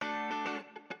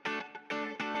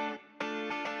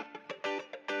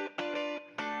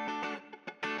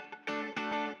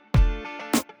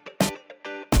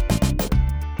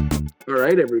All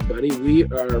right, everybody, we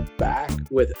are back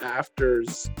with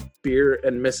Afters Beer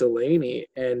and Miscellany,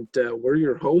 and we're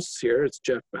your hosts here. It's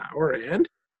Jeff Bauer and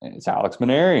it's Alex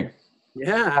Maneri.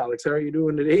 Yeah, Alex, how are you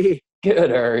doing today? Good.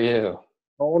 How are you?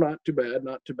 Oh, not too bad,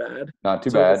 not too bad. Not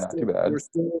too bad. Not too bad.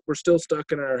 We're still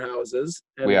stuck in our houses,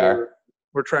 and we're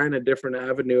trying a different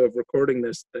avenue of recording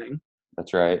this thing.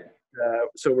 That's right.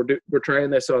 So we're trying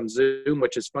this on Zoom,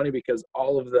 which is funny because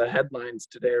all of the headlines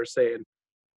today are saying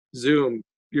Zoom.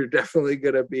 You're definitely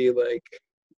going to be like,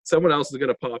 someone else is going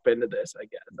to pop into this, I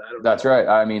guess. I don't know. That's right.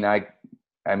 I mean,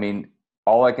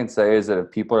 all I can say is that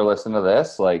if people are listening to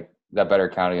this, like, that better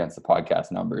count against the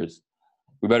podcast numbers.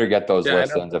 We better get those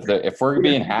listens. If we're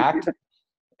being hacked,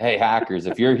 hey, hackers,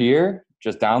 if you're here,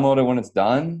 just download it when it's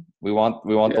done. We want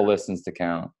the listens to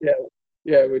count.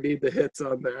 Yeah, we need the hits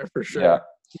on there for sure.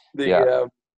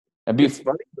 And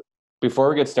before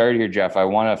we get started here, Jeff, I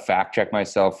want to fact check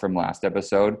myself from last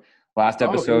episode. Last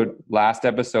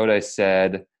episode, I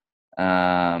said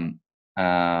something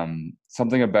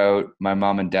about my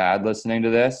mom and dad listening to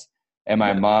this, and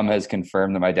my mom has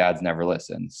confirmed that my dad's never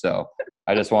listened. So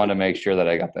I just wanted to make sure that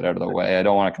I got that out of the way. I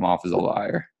don't want to come off as a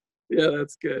liar. Yeah,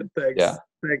 that's good. Thanks. Yeah.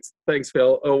 Thanks,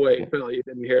 Phil. Oh wait, Phil, you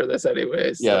didn't hear this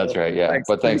anyways. Yeah, that's right. Yeah,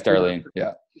 thanks, Darlene.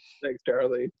 Yeah. Thanks,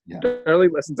 Darlene. Yeah.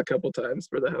 Darlene listens a couple times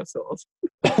for the households.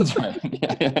 That's right.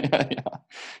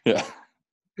 Yeah.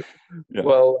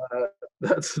 Well,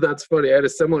 that's funny. I had a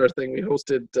similar thing. We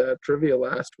hosted trivia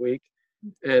last week,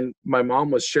 and my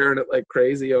mom was sharing it like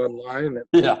crazy online.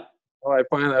 And, I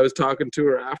was talking to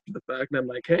her after the fact, and I'm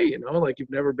like, "Hey, like,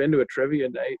 you've never been to a trivia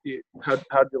night.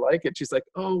 How'd you like it?" She's like,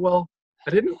 "Oh, well,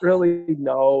 I didn't really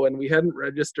know, and we hadn't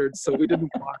registered, so we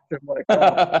didn't watch." I'm like,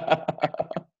 "Oh,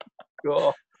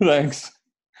 cool. Thanks,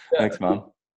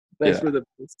 Mom. Thanks for the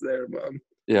boost there, Mom."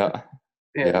 Yeah.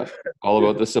 All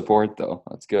about the support, though.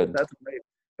 That's good. That's great.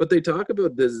 But they talk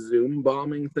about this Zoom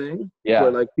bombing thing,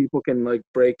 where like people can like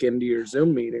break into your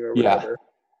Zoom meeting or whatever.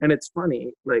 And it's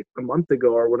funny, like a month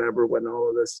ago or whenever, when all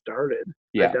of this started,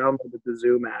 I downloaded the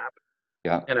Zoom app.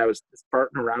 Yeah. And I was just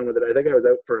farting around with it. I think I was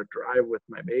out for a drive with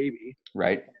my baby.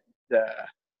 Right. And,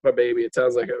 my baby, it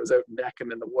sounds like I was out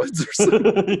necking in the woods or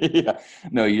something. Yeah.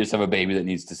 No, you just have a baby that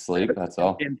needs to sleep. That's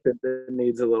all. An infant that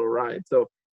needs a little ride. So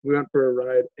we went for a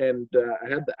ride, and I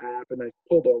had the app, and I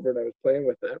pulled over, and I was playing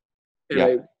with it.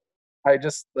 And I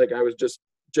just, like, I was just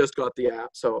got the app,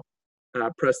 so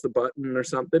pressed the button or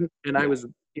something, and I was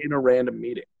in a random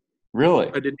meeting.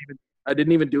 Really? I didn't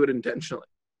even do it intentionally.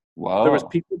 Wow. There was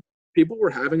people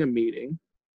were having a meeting,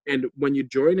 and when you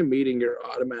join a meeting, you're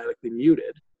automatically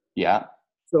muted. Yeah.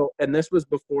 So, and this was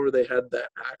before they had that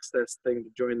access thing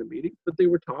to join the meeting, but they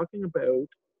were talking about,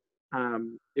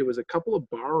 it was a couple of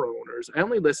bar owners. I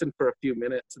only listened for a few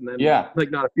minutes, and then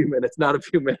not a few minutes.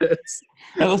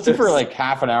 I listened for like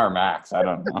half an hour max. I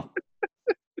don't know.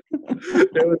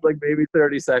 It was like maybe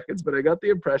 30 seconds, but I got the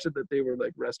impression that they were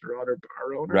like restaurant or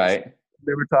bar owners. Right.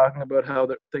 They were talking about how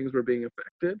things were being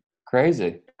affected.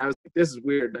 Crazy. I was like, this is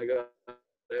weird. And I got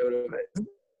out of it.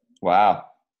 Wow.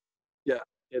 Yeah.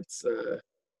 It's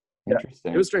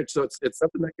interesting. It was strange. So it's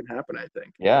something that can happen, I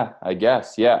think. Yeah, I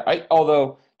guess. Yeah.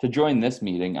 Although to join this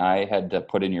meeting, I had to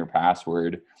put in your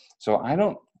password. So I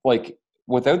don't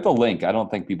without the link, I don't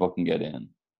think people can get in.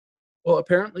 Well,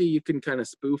 apparently you can kind of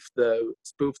spoof the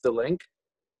link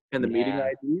and the meeting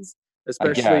IDs.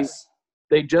 Especially,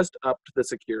 they just upped the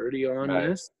security on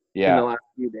this in the last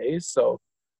few days. So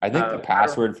I think the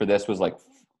password for this was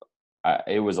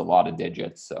it was a lot of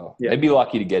digits. So they'd be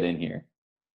lucky to get in here.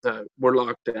 We're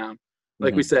locked down.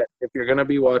 Like we said, if you're going to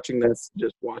be watching this,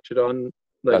 just watch it on,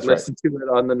 listen to it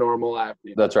on the normal app.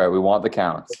 That's right. We want the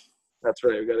counts. That's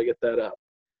right. We got to get that up.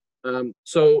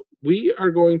 So we are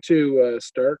going to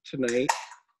start tonight.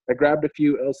 I grabbed a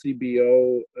few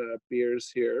LCBO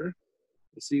beers here.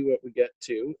 We'll see what we get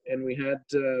to. And we had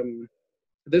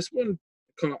this one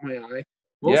caught my eye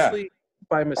mostly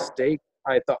by mistake.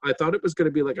 I thought it was going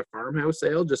to be like a farmhouse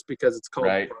ale just because it's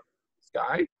called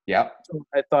Sky. Yeah. So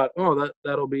I thought,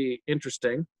 that'll be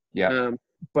interesting. Yeah.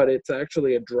 But it's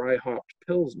actually a dry hopped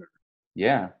Pilsner.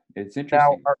 Yeah, it's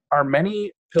interesting. Now, are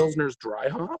many Pilsners dry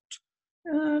hopped?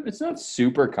 It's not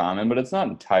super common, but it's not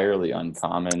entirely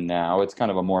uncommon now. It's kind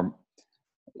of a more,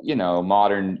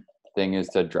 modern thing is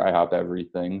to dry hop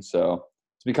everything. So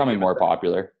it's becoming more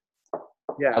popular.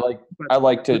 Yeah. I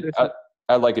like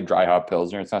a dry hop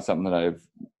Pilsner. It's not something that I've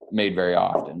made very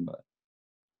often, but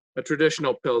a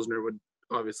traditional Pilsner would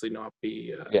obviously not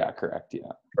be correct.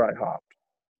 Yeah. Dry hopped.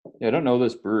 Yeah, I don't know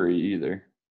this brewery either.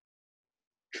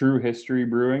 True History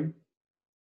Brewing.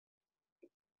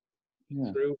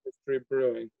 Yeah. True History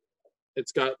Brewing.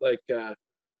 It's got like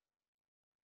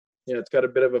Yeah, it's got a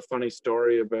bit of a funny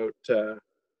story about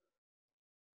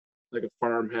like a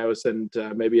farmhouse and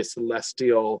maybe a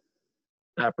celestial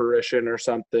apparition or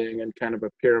something, and kind of a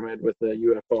pyramid with a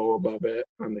UFO above it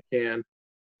on the can.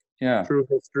 Yeah. True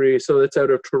history. So it's out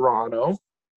of Toronto.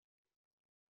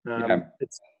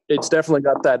 It's definitely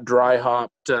got that dry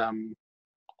hopped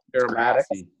aromatic.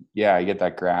 Yeah, you get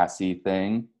that grassy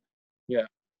thing. Yeah,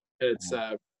 it's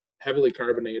heavily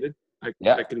carbonated. I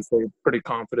can say pretty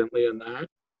confidently in that.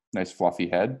 Nice fluffy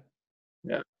head.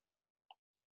 Yeah.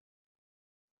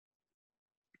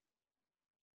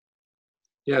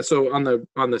 Yeah, so on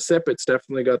the sip, it's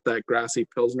definitely got that grassy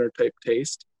Pilsner type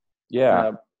taste.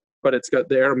 Yeah. But it's got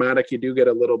the aromatic. You do get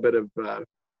a little bit of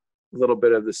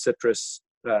the citrus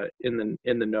in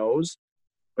the nose,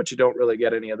 but you don't really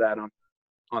get any of that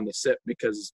on the sip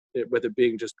because with it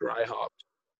being just dry hopped.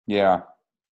 Yeah.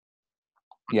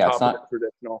 Yeah, it's not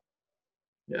traditional.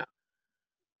 Yeah.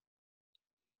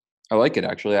 I like it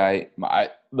actually. I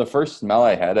the first smell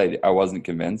I had, I wasn't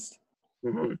convinced,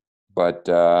 but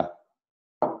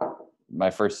my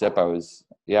first sip, I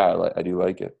do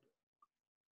like it.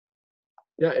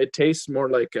 Yeah, it tastes more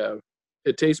like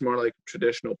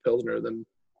traditional Pilsner than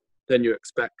you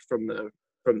expect from the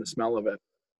smell of it.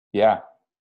 Yeah.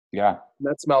 Yeah. And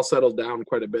that smell settles down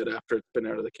quite a bit after it's been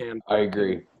out of the can. I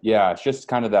agree. Yeah, it's just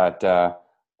kind of that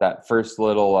first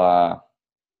little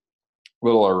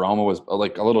aroma was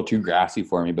like a little too grassy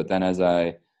for me, but then as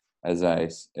it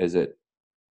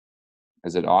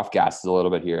off gases a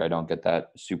little bit here, I don't get that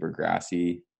super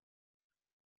grassy.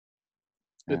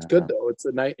 It's good though. It's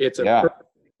perfect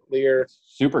clear,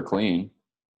 super clean.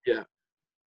 Yeah.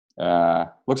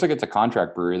 Looks like it's a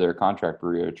contract brewery. They're a contract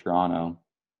brewery out of Toronto.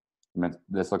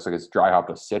 This looks like it's dry hopped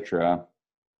with Citra.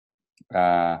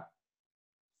 Are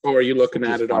you looking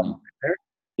at it on there?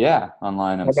 Yeah,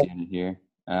 online I'm seeing it here.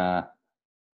 I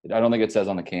don't think it says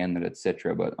on the can that it's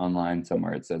Citra, but online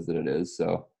somewhere it says that it is.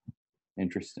 So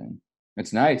interesting.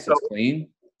 It's nice. It's clean.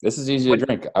 This is easy to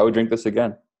drink. I would drink this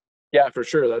again. Yeah, for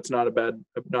sure. That's not a bad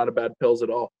Pils at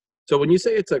all. So when you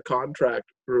say it's a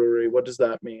contract brewery, what does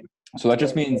that mean? So that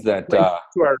just means that to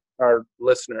our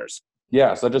listeners.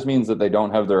 Yeah, so that just means that they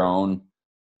don't have their own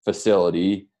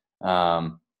facility.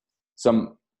 It'll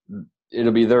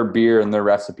be their beer and their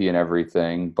recipe and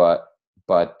everything, but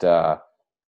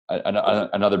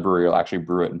another brewery will actually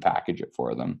brew it and package it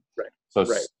for them. Right. So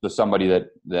somebody that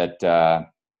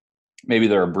maybe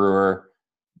they're a brewer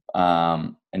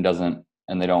and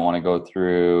they don't want to go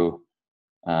through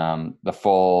the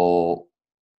full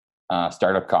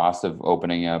startup cost of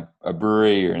opening a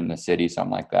brewery or in the city,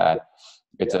 something like that.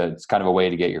 It's kind of a way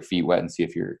to get your feet wet and see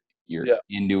if you're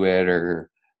into it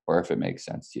or if it makes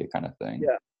sense to you, kind of thing.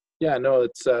 Yeah. No,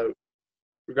 it's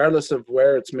regardless of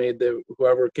where it's made,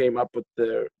 whoever came up with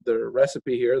the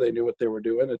recipe here, they knew what they were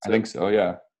doing. I think so.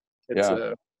 Yeah.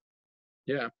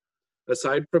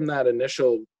 Aside from that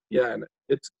initial,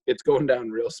 it's going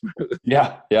down real smooth.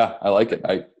 Yeah. I like it.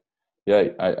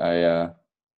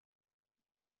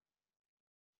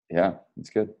 It's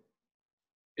good.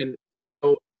 And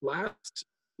so last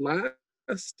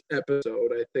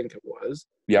episode, I think it was.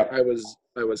 Yeah. I was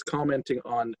commenting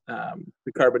on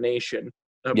the carbonation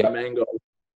of the mango,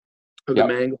 the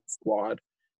mango squad,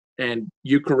 and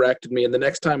you corrected me. And the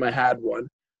next time I had one,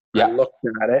 I looked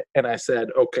at it and I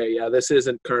said, okay, this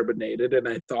isn't carbonated, and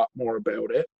I thought more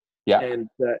about it. And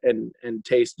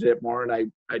tasted it more,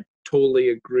 and I totally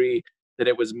agree that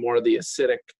it was more the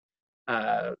acidic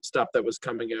stuff that was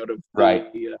coming out of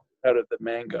the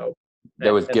mango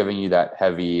that was giving you that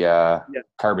heavy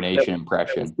carbonation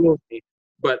impression.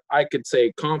 But I could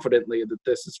say confidently that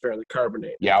this is fairly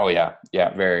carbonated. Yeah,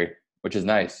 very, which is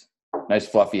nice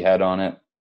fluffy head on it,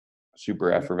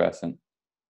 super effervescent.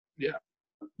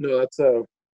 No,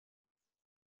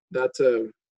 that's a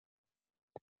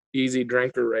easy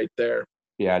drinker right there.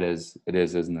 It is,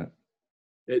 isn't it?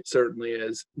 It certainly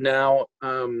is. Now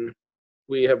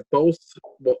we have both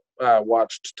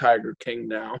watched Tiger King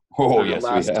now. Oh, yes, we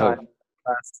have.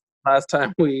 Last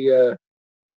time we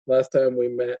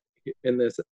met in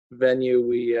this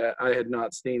venue, I had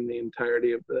not seen the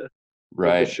entirety of the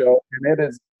show, and it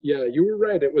is. Yeah, you were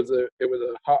right. It was a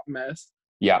hot mess.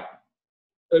 Yeah.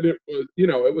 And it was,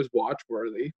 it was watch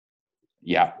worthy.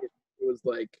 Yeah. It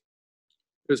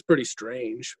was pretty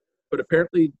strange, but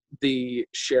apparently the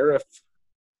sheriff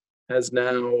has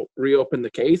now reopened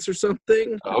the case or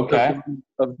something. Okay.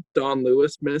 Of Don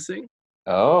Lewis missing.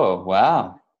 Oh,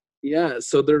 wow. Yeah,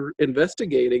 so they're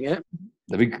investigating it.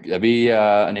 That'd be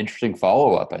an interesting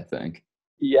follow-up, I think.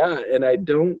 Yeah, and I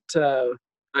don't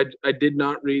I did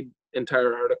not read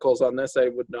entire articles on this. I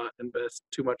would not invest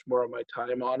too much more of my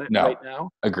time on it right now.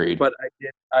 Agreed. But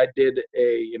I did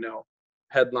a,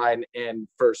 headline and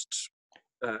first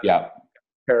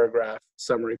paragraph,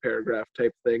 summary paragraph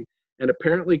type thing. And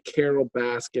apparently Carol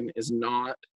Baskin is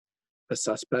not a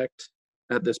suspect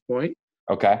at this point.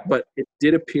 Okay. But it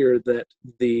did appear that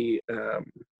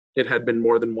it had been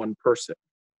more than one person.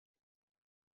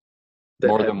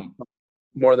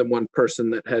 More than one person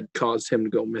that had caused him to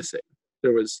go missing.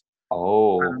 There was.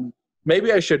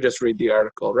 Maybe I should just read the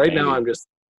article.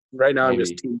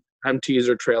 I'm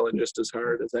teaser trailing just as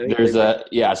hard as anything.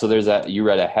 You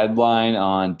read a headline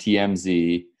on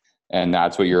TMZ, and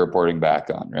that's what you're reporting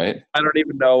back on, right? I don't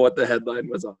even know what the headline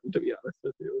was on, to be honest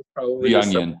with you. It was probably The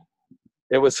Onion.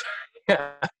 It was.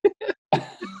 Yeah. It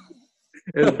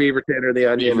was Beaverton or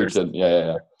the Onion. Beaverton,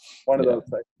 yeah. One of those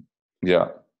things. Yeah.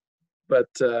 But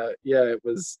it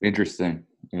was interesting.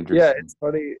 Yeah, it's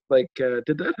funny. Like,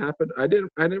 did that happen? I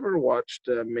never watched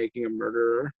Making a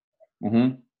Murderer.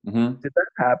 Mm-hmm. Did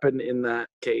that happen in that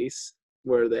case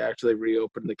where they actually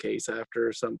reopened the case after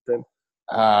or something?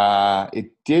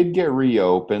 It did get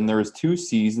reopened. There was 2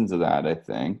 seasons of that, I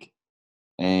think.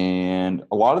 And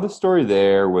a lot of the story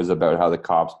there was about how the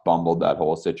cops bumbled that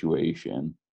whole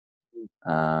situation.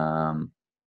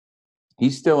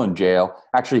 He's still in jail.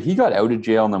 Actually, he got out of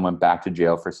jail and then went back to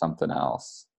jail for something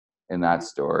else in that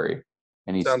story.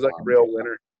 And he sounds like a real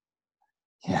winner.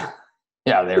 Yeah,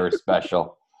 they were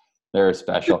special.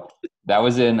 That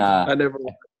was in.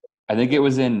 I think it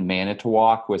was in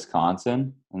Manitowoc,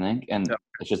 Wisconsin. I think, and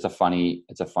it's just a funny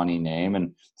name.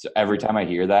 And so every time I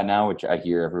hear that now, which I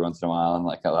hear every once in a while, I'm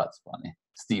like, oh, that's funny.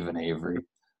 Stephen Avery.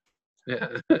 Yeah.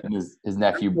 And his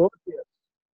nephew.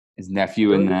 His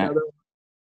nephew in that.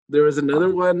 There was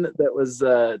another one that was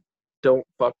 "Don't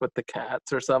Fuck with the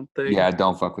Cats" or something. Yeah,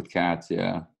 "Don't Fuck with Cats."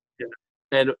 Yeah. Yeah.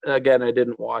 And again, I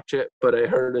didn't watch it, but I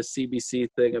heard a CBC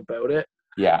thing about it.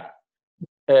 Yeah.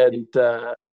 And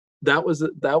that was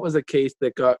a case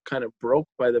that got kind of broke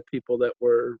by the people that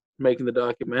were making the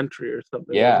documentary or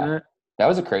something. Yeah. Wasn't it? That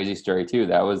was a crazy story too.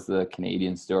 That was the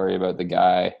Canadian story about the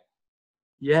guy.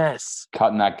 Yes.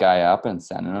 Cutting that guy up and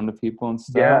sending him to people and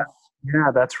stuff.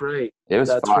 Yeah, that's right. It was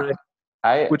right.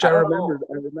 I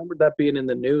remembered that being in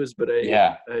the news, but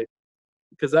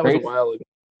because that was a while ago.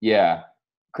 Yeah,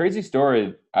 crazy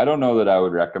story. I don't know that I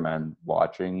would recommend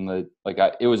watching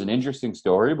it was an interesting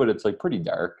story, but it's like pretty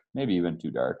dark, maybe even too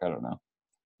dark. I don't know.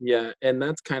 Yeah, and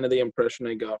that's kind of the impression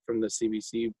I got from the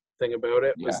CBC thing about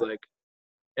it was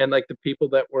and the people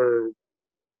that were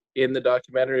in the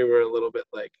documentary were a little bit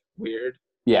weird.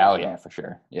 Yeah, for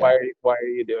sure. Yeah. Why are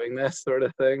you doing this sort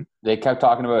of thing? They kept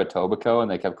talking about Etobicoke, and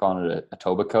they kept calling it a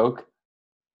Etobicoke,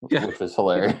 which was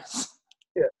hilarious.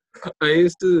 Yeah, I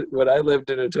used to when I lived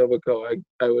in Etobicoke,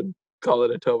 I would call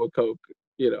it Etobicoke,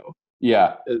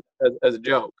 Yeah. As a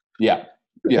joke. Yeah.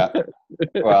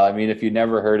 Well, I mean, if you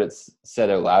never heard it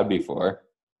said out loud before,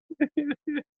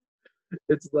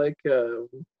 it's like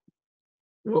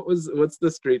what's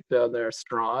the street down there,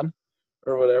 Strawn,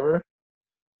 or whatever.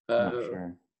 Not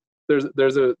sure.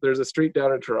 There's a street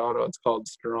down in Toronto. It's called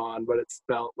Strawn, but it's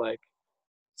spelled like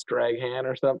Straghan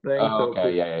or something. Oh,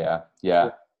 okay. Yeah.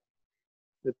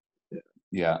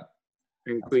 Yeah.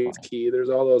 In Queens Quay, there's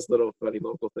all those little funny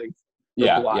local things.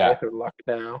 Blythe or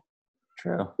Lucknow.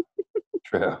 True.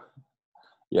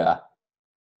 Yeah.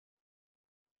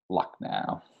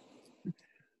 Lucknow.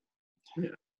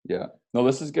 Yeah. No,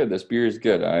 this is good. This beer is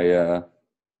good.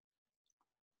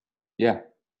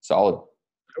 Solid.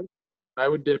 I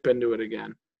would dip into it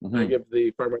again. Mm-hmm. I give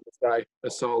the Farmer in the Sky a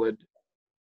solid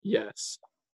yes.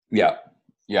 Yeah.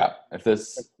 If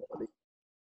this,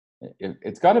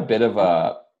 it's got a bit of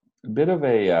a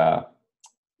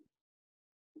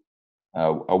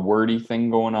wordy thing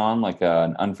going on, like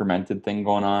an unfermented thing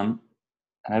going on.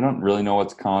 And I don't really know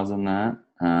what's causing that.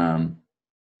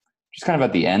 Just kind of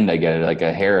at the end, I get it, like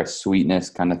a hair of sweetness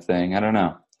kind of thing. I don't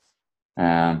know.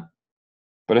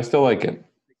 But I still like it.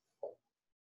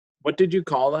 What did you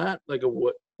call that? Like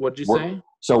what'd you say?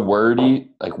 So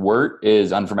wordy, wort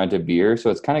is unfermented beer.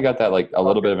 So it's kind of got that a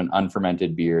little bit of an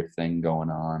unfermented beer thing going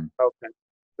on. Okay.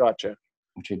 Gotcha.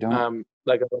 Which I don't.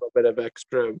 Like a little bit of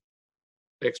extra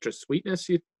sweetness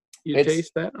you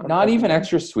taste that? Not even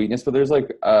extra sweetness, but there's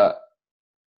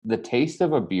the taste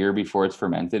of a beer before it's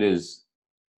fermented is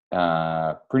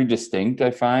pretty distinct,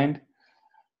 I find.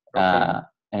 Okay.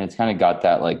 And it's kind of got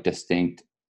that distinct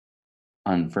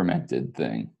unfermented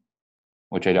thing,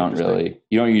 which you don't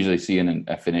usually see in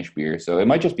a finished beer. So it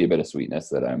might just be a bit of sweetness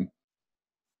that I'm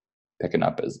picking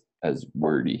up as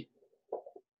wordy.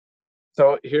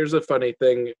 So here's a funny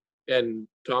thing and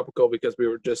topical because we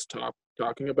were just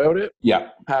talking about it. Yeah.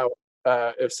 How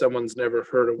if someone's never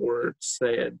heard a word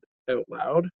said out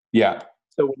loud. Yeah.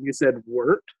 So when you said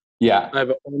wort, yeah,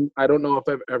 I don't know if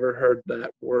I've ever heard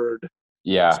that word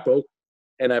spoken,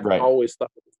 and I've always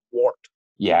thought it was wart.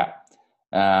 Yeah.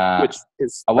 Which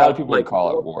is a lot of people would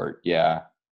call it wort. Yeah.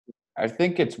 I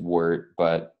think it's wort,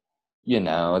 but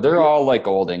they're all like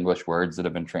old English words that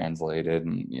have been translated,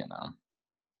 and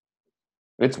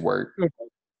it's wort.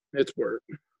 It's wort.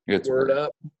 It's word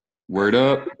up. Word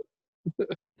up.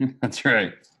 That's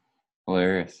right.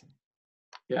 Hilarious.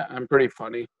 Yeah, I'm pretty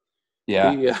funny.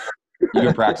 Yeah. You've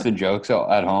been practicing jokes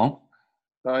at home?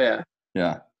 Oh yeah.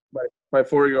 Yeah. My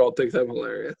 4-year-old thinks I'm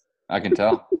hilarious. I can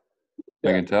tell.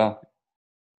 I can tell.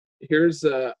 Here's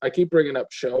I keep bringing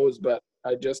up shows, but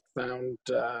I just found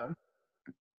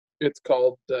it's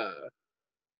called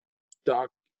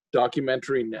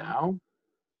Documentary Now.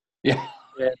 Yeah.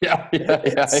 And yeah.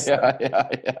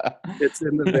 It's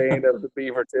in the vein of the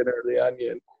Beaverton or the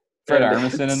Onion. Fred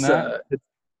Armisen in that?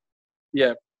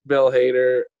 Bill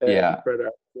Hader and Fred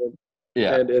Armisen.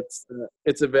 Yeah. And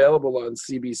it's available on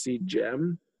CBC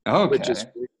Gem, which is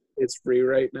it's free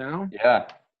right now. Yeah.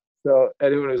 So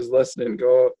anyone who's listening,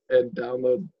 go and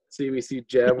download CBC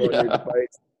Gem on your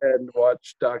device and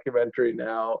watch Documentary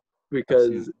Now,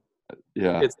 because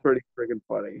it's pretty freaking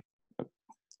funny.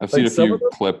 I've seen a few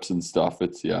clips and stuff.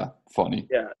 It's funny.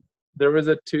 Yeah. There was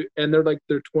and they're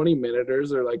 20-minuters,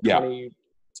 they're like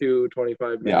 22,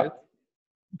 25 minutes. Yeah.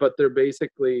 But they're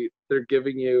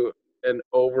giving you an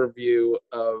overview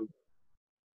of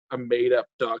a made-up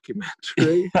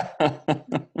documentary.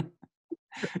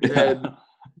 And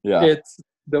it's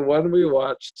the one we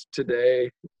watched today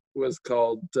was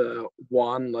called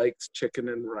Juan Likes Chicken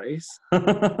and Rice.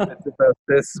 It's about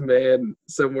this man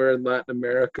somewhere in Latin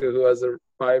America who has a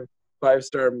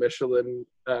five-star Michelin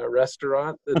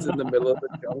restaurant that's in the middle of the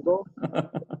jungle,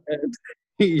 and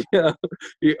he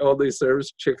only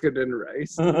serves chicken and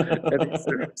rice, and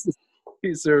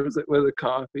he serves it with a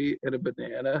coffee and a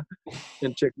banana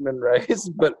and chicken and rice,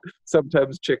 but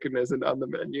sometimes chicken isn't on the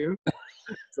menu.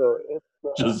 So it's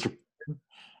just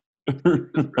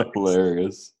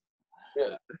hilarious.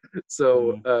 Yeah.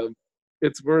 So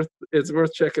it's worth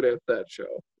checking out that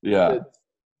show. Yeah.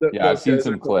 I've seen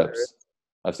some clips.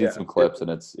 I've seen some clips, and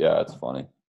it's funny.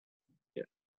 Yeah.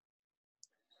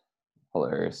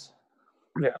 Hilarious.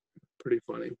 Yeah, pretty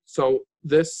funny. So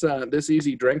this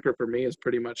easy drinker for me is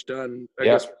pretty much done. I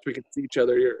guess we can see each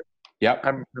other here. Yeah.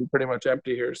 I'm pretty much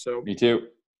empty here, so me too.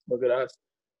 Look at us.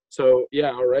 So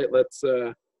all right, let's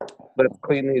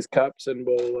clean these cups, and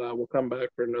we'll come back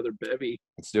for another bevy.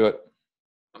 Let's do it.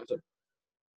 Awesome.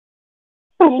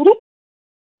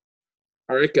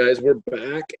 All right, guys, we're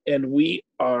back, and we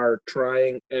are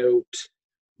trying out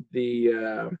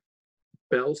the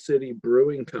Bell City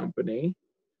Brewing Company,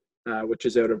 which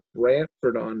is out of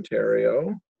Brantford,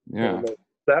 Ontario. Yeah. Is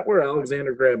that where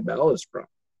Alexander Graham Bell is from?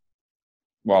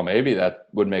 Well, maybe that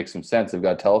would make some sense. They've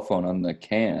got telephone on the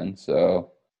can,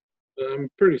 so. I'm a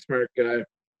pretty smart guy.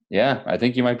 Yeah, I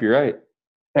think you might be right.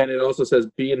 And it also says,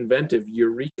 be inventive,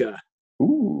 Eureka.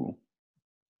 Ooh.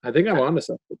 I think I'm onto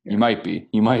something here. You might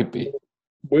be.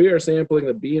 We are sampling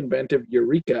the Be Inventive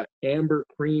Eureka Amber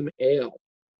Cream Ale,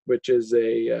 which is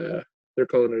they're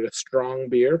calling it a strong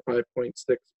beer,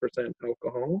 5.6%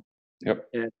 alcohol. Yep.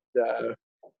 And a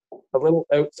little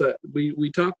outside. We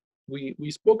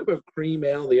spoke about cream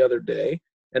ale the other day,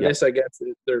 and this, I guess,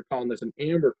 they're calling this an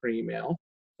amber cream ale.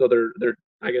 So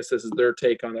I guess this is their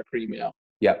take on a cream ale.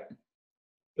 Yep.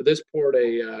 But this poured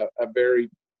a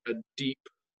deep.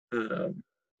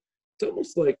 It's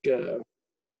almost like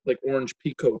orange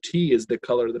pekoe tea is the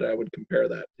color that I would compare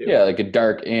that to. Yeah, like a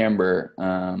dark amber.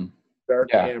 Amber.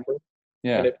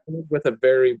 Yeah. And it comes with a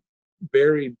very,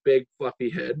 very big fluffy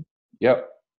head. Yep.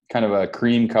 Kind of a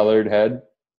cream colored head.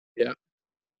 Yeah.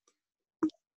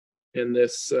 And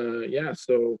this,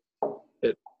 so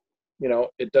it,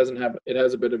 it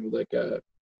has a bit of like a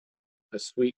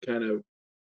sweet kind of,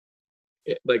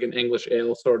 like an English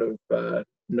ale sort of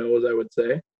nose, I would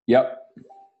say. Yep.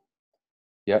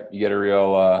 You get a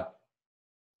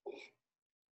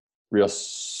real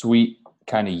sweet,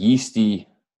 kind of yeasty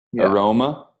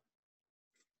aroma.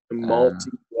 Malty.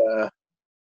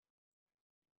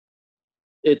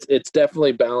 It's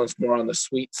definitely balanced more on the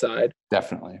sweet side.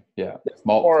 Definitely, yeah.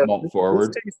 Malt forward.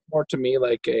 This tastes more to me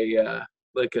like a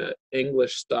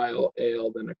English style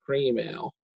ale than a cream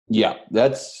ale. Yeah,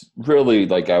 that's really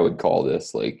like I would call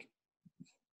this an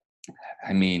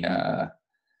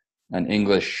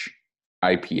English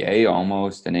IPA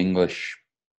almost, an English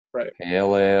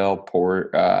pale ale,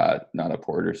 not a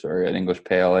porter, sorry, an English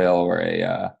pale ale or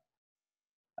it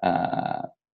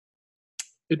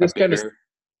just kind of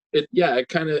it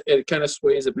kind of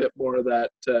sways a bit more of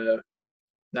that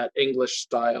English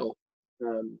style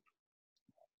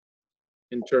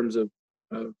in terms of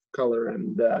color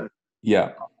and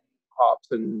hops,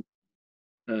 and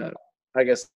I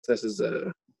guess this is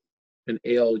an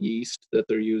ale yeast that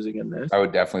they're using in this. I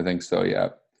would definitely think so.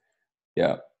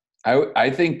 Yeah. I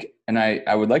think, and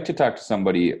I would like to talk to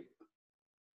somebody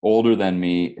older than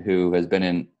me who has been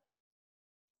in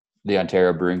the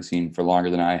Ontario brewing scene for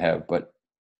longer than I have, but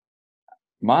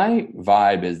my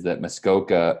vibe is that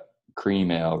Muskoka cream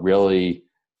ale really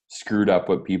screwed up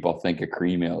what people think a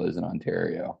cream ale is in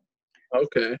Ontario.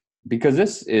 Okay. Because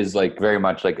this is like very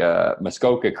much like a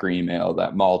Muskoka cream ale,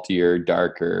 that maltier,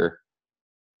 darker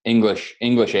English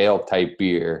ale type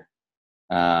beer,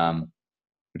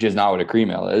 which is not what a cream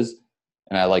ale is.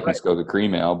 And I like Muskoka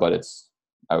cream ale, but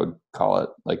I would call it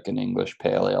like an English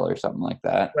pale ale or something like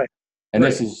that. Right. And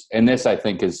this I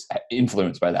think is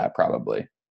influenced by that probably.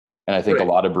 And I think a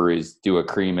lot of breweries do a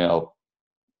cream ale.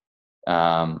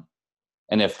 And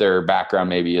if their background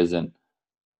maybe isn't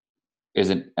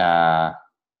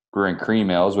brewing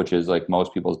cream ales, which is like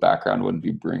most people's background wouldn't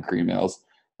be brewing cream ales,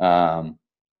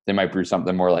 they might brew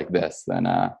something more like this than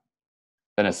a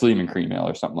Sleeman cream ale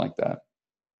or something like that.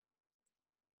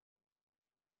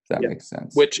 If that makes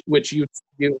sense. Which you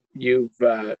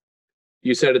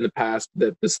said in the past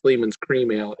that the Sleeman's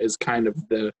cream ale is kind of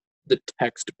the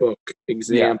textbook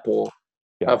example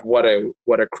of what a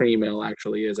cream ale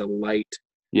actually is, a light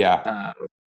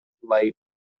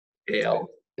ale.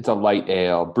 It's a light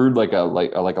ale brewed like a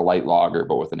light lager,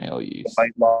 but with an ale yeast.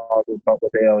 Light lager, but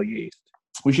with ale yeast.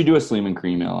 We should do a Sleeman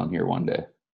cream ale on here one day.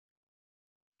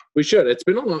 We should. It's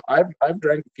been a long. I've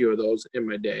drank a few of those in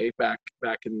my day back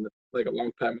in like a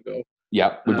long time ago.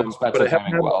 Yeah, we both spent some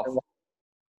time in Guelph.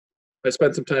 I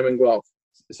spent some time in Guelph.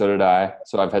 So did I.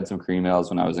 So I've had some cream ales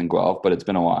when I was in Guelph, but it's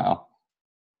been a while.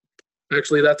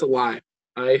 Actually, that's a lie.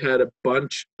 I had a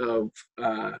bunch of.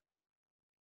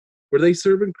 Were they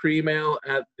serving cream ale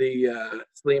at the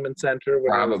Sleeman Center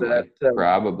when I was at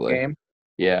probably. Game?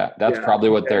 Yeah, that's probably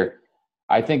what they're.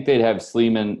 I think they'd have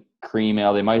Sleeman cream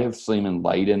ale. They might have Sleeman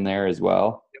Light in there as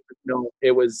well. No,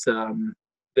 it was.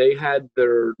 They had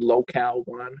their low-cal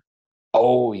one.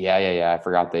 Oh yeah. I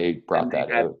forgot they brought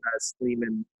that out.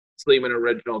 Sleeman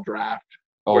Original Draft.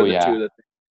 Oh yeah.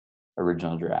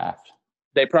 Original Draft.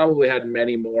 They probably had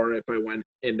many more if I went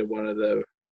into one of the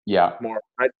more.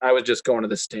 I was just going to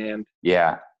the stand.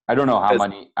 Yeah. I don't know how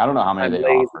many they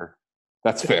offer.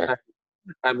 That's fair.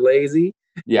 I'm lazy.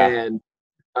 Yeah. And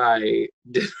I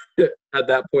did, at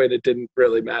that point it didn't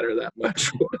really matter that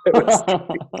much.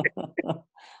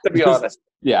 To be honest.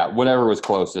 Yeah, whatever was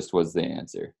closest was the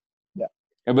answer. Yeah.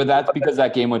 But that's because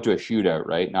that game went to a shootout,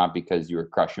 right? Not because you were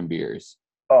crushing beers.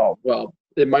 Oh, well,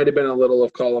 it might have been a little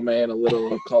of column A and a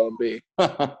little of column B.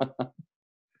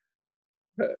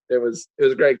 It was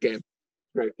a great game.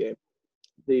 Great game.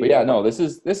 But yeah, no, this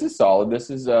is solid. This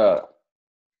is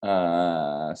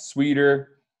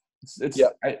sweeter.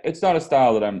 It's not a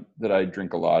style that I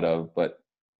drink a lot of, but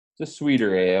it's a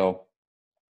sweeter ale,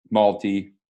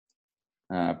 malty,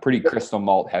 pretty crystal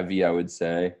malt heavy, I would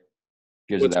say.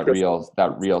 Gives it that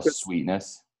real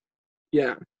sweetness.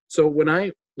 Yeah. So when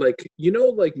I like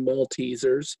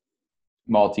Maltesers.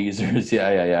 Maltesers,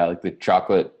 yeah, like the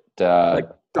chocolate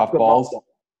puff balls.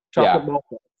 Chocolate malt.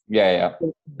 Yeah.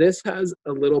 This has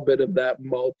a little bit of that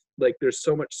malt. Like there's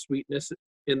so much sweetness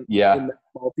in that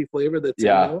malty flavor that's in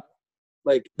there.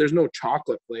 Like there's no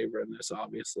chocolate flavor in this,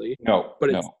 obviously. No,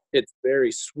 but it's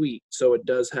very sweet. So it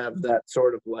does have that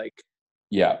sort of like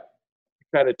it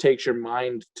kind of takes your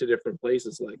mind to different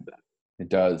places like that. It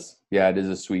does. Yeah, it is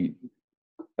a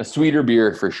sweeter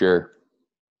beer for sure.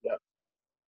 Yeah,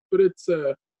 but it's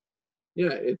I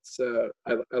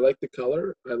like the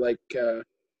color. I like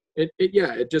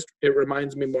it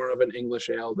reminds me more of an English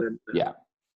ale than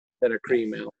a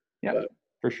cream ale. Yeah,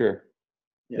 for sure.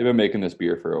 Yeah. They've been making this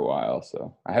beer for a while,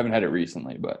 so I haven't had it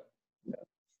recently, but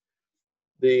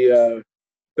the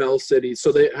Bell City.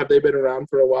 So have they been around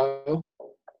for a while?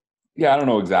 Yeah, I don't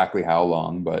know exactly how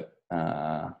long, but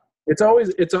it's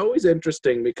always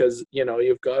interesting because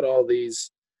you've got all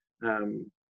these,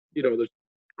 the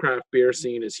craft beer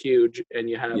scene is huge, and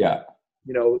you have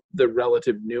the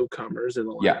relative newcomers in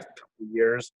the last couple of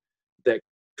years that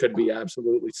could be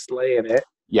absolutely slaying it.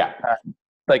 Yeah.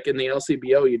 Like in the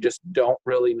LCBO, you just don't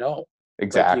really know.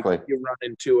 Exactly. Like you run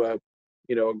into a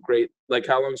great, like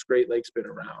how long's Great Lakes been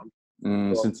around?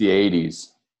 Since the 80s.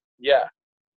 Yeah.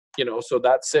 So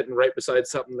that's sitting right beside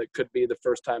something that could be the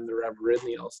first time they're ever in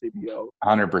the LCBO.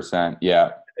 100%.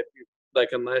 Yeah. If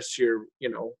unless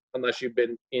you've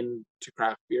been into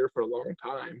craft beer for a long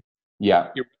time.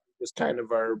 Yeah. You just kind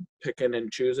of are picking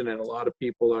and choosing, and a lot of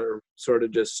people are sort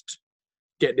of just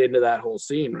getting into that whole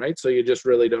scene, right? So you just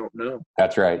really don't know.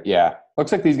 That's right. Yeah.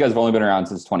 Looks like these guys have only been around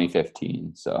since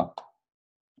 2015. So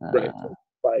right,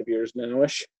 5 years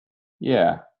now-ish.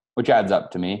 Yeah, which adds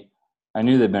up to me. I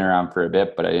knew they'd been around for a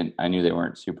bit, but I knew they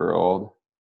weren't super old.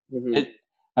 Mm-hmm.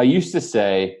 I used to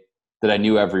say that I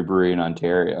knew every brewery in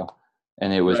Ontario,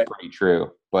 and it was pretty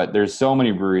true. But there's so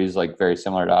many breweries like very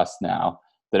similar to us now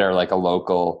that are like a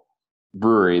local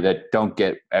brewery that don't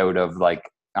get out of like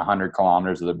 100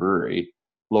 kilometers of the brewery,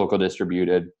 local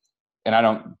distributed, and I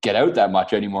don't get out that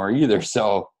much anymore either.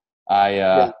 So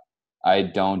I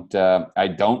don't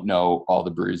know all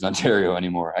the breweries in Ontario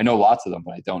anymore. I know lots of them,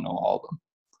 but I don't know all of them.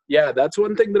 Yeah, that's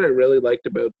one thing that I really liked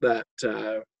about that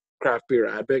craft beer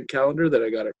advent calendar that I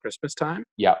got at Christmas time.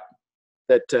 Yeah.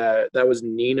 That was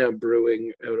Nina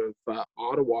Brewing out of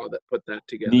Ottawa that put that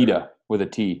together. Nita with a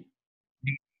T.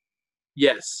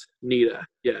 Yes, Nita.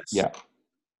 Yes. Yeah.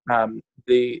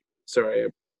 Sorry,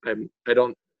 I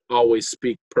don't always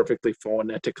speak perfectly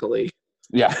phonetically.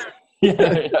 Yeah.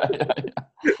 Yeah.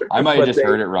 I might have just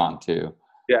heard it wrong too.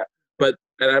 Yeah, and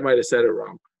I might have said it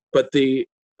wrong. But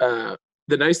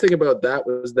the nice thing about that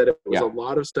was that it was a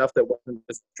lot of stuff that wasn't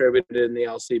distributed in the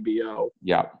LCBO.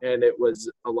 Yeah. And it was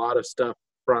a lot of stuff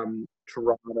from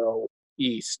Toronto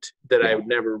East that I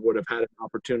never would have had an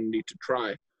opportunity to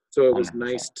try. So it was 100%.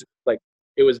 Nice to,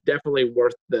 it was definitely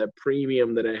worth the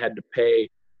premium that I had to pay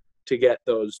to get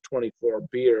those 24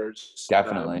 beers.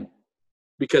 Definitely.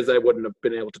 Because I wouldn't have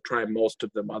been able to try most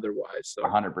of them otherwise. So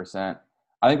 100%.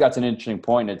 I think that's an interesting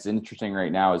point. It's interesting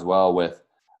right now as well with,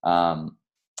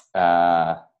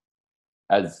 as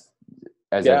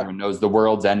everyone knows, the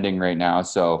world's ending right now.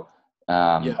 So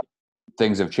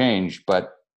things have changed,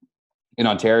 but in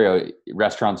Ontario,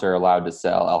 restaurants are allowed to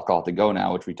sell alcohol to go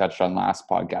now, which we touched on last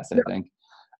podcast, I think.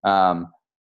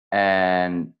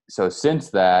 And so since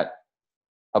that,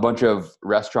 a bunch of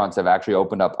restaurants have actually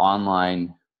opened up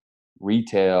online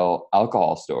retail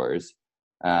alcohol stores,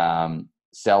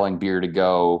 selling beer to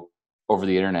go over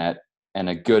the internet and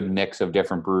a good mix of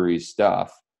different breweries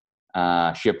stuff,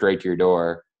 shipped right to your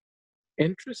door.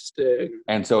 Interesting.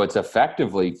 And so it's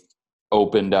effectively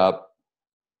opened up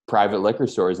private liquor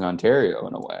stores in Ontario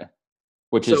in a way,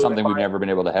 which is something we've never been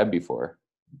able to have before.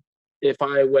 If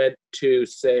I went to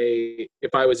say,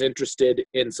 if I was interested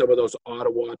in some of those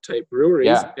Ottawa type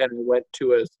breweries and went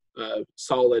to a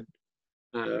solid,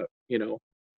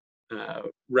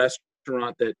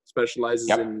 restaurant that specializes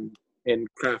in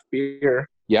craft beer,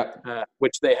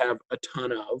 which they have a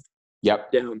ton of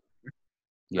down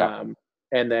there,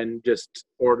 and then just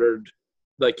ordered,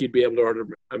 like you'd be able to order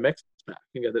a mix pack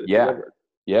and get it delivered.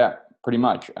 Yeah, pretty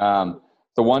much. The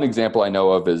one example I know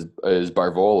of is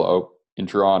Barvolo in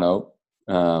Toronto.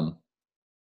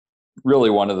 Really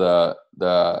one of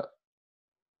the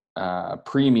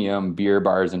premium beer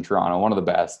bars in Toronto, one of the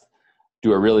best,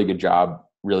 do a really good job,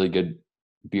 really good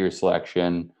beer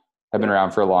selection, have been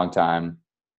around for a long time.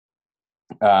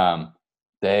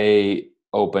 They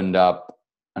opened up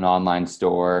an online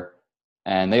store,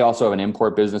 and they also have an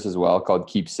import business as well called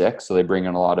Keep Six. So they bring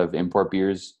in a lot of import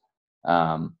beers.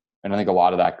 And I think a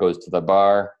lot of that goes to the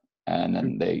bar, and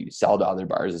then they sell to other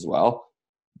bars as well.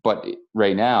 But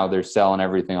right now they're selling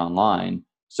everything online.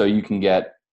 So you can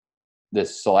get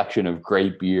this selection of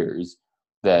great beers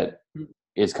that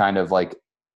is kind of like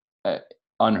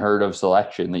unheard of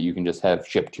selection that you can just have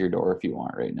shipped to your door if you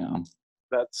want right now.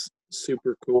 That's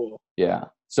super cool. Yeah.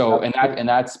 So, and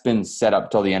that's been set up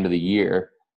till the end of the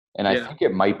year. And I think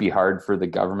it might be hard for the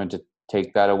government to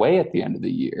take that away at the end of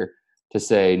the year, to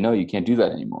say, no, you can't do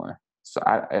that anymore. So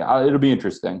it'll be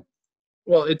interesting.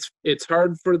 Well, it's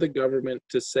hard for the government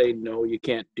to say, no, you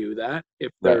can't do that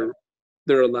if they're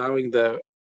allowing the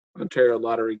Ontario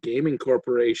Lottery Gaming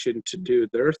Corporation to do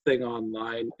their thing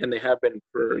online, and they have been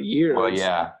for years. Well,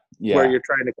 yeah. Where you're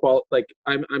trying to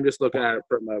I'm just looking at it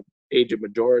from a age of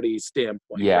majority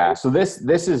standpoint. Yeah. Right? So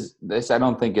this I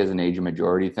don't think is an age of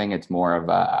majority thing. It's more of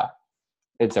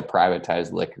it's a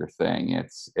privatized liquor thing.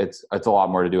 It's a lot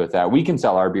more to do with that. We can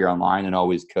sell our beer online and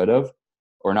always could have,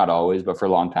 or not always, but for a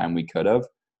long time we could have.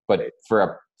 But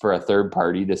for a third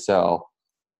party to sell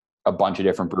a bunch of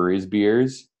different breweries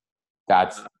beers,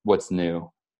 that's what's new.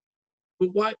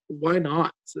 But why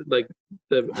not? At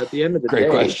the end of the day,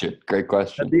 Great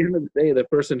question. At the end of the day, the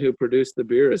person who produced the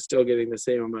beer is still getting the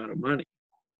same amount of money.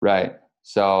 Right.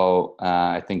 So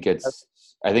I think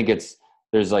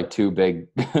there's like two big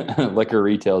liquor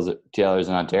retailers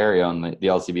in Ontario, and the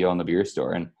LCBO and the beer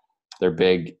store, and they're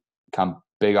big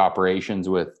operations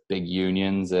with big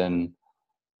unions, and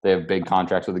they have big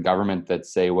contracts with the government that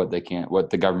say what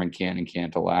the government can and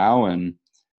can't allow. And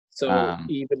So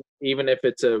even if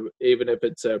it's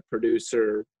a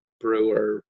producer,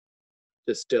 brewer,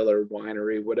 distiller,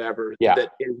 winery, whatever,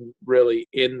 that isn't really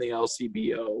in the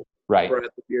LCBO, right, or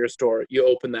at the beer store, you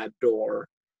open that door,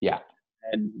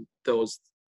 and those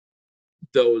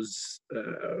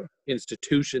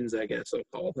institutions, I guess I'll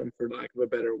call them, for lack of a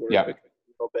better word,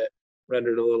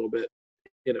 rendered a little bit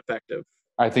ineffective.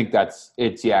 I think it's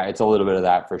a little bit of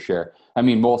that for sure. I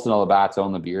mean, Molson and Labatt's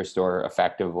own the beer store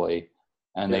effectively,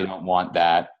 and they don't want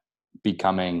that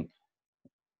becoming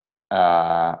they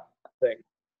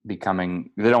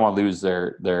don't want to lose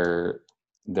their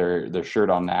shirt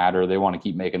on that, or they want to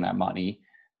keep making that money.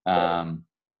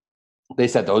 They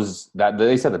set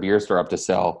the beer store up to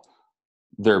sell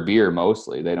their beer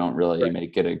mostly. They don't really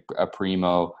make it a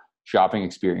primo shopping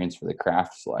experience for the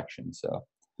craft selection. So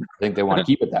I think they want to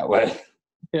keep it that way.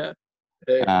 Yeah.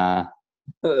 Hey,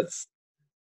 that's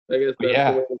the way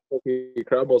the cookie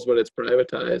crumbles when it's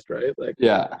privatized, right? Like,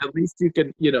 at least you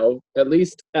can, at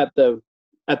least at the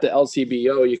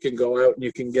LCBO, you can go out and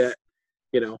you can get,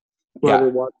 whoever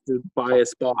wants to buy a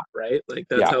spot, right? Like,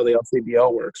 that's how the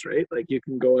LCBO works, right? Like, you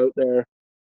can go out there.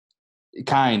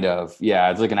 Kind of,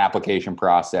 it's like an application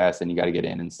process, and you got to get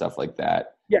in and stuff like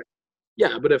that.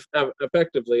 Yeah, but if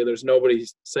effectively, there's nobody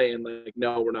saying like,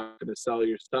 no, we're not going to sell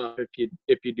your stuff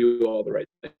if you do all the right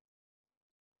things.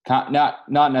 Not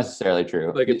necessarily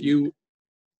true. Like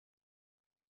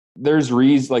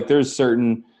there's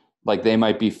certain, like, they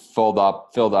might be filled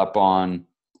up on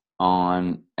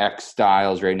X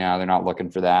styles right now. They're not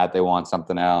looking for that. They want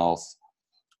something else.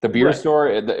 The beer store,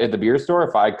 at the beer store,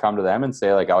 if I come to them and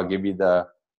say like, I'll give you the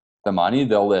money,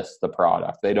 they'll list the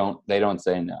product. They don't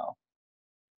say no.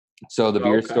 So the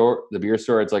beer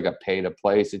store, it's like a pay to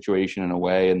play situation in a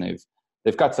way, and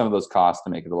they've got some of those costs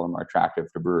to make it a little more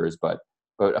attractive to brewers, but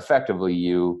effectively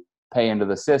you pay into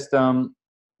the system,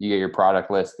 you get your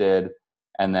product listed,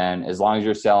 and then as long as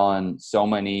you're selling so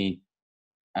many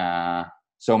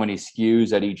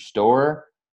SKUs at each store,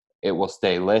 it will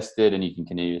stay listed and you can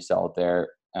continue to sell it there.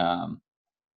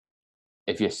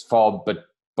 If you fall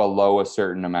below a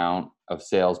certain amount of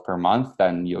sales per month,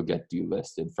 then you'll get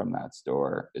delisted from that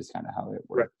store, is kind of how it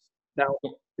works. Right. Now,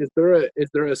 is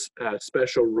there a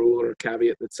special rule or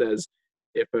caveat that says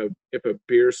if a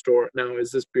beer store, now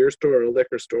is this beer store or a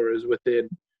liquor store, is within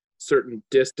certain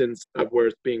distance of where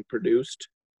it's being produced?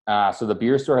 So the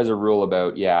beer store has a rule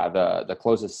about the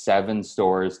closest 7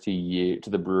 stores to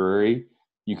the brewery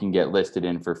you can get listed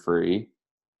in for free.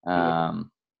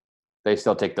 They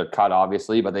still take their cut,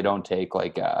 obviously, but they don't take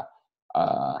like a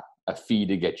fee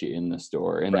to get you in the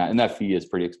store, and that fee is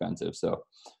pretty expensive. So,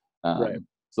 so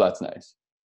that's nice.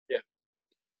 Yeah.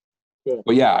 Cool.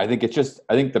 But I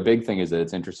think the big thing is that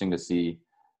it's interesting to see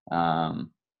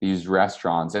these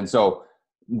restaurants, and so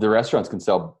the restaurants can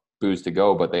sell booze to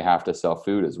go, but they have to sell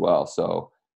food as well.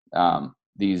 So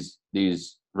these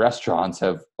restaurants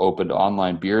have opened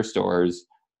online beer stores,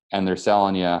 and they're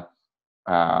selling you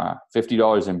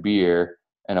 $50 in beer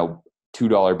and a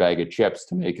 $2 bag of chips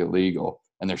to make it legal,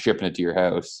 and they're shipping it to your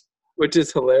house. Which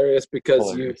is hilarious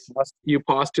because you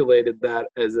postulated that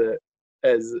as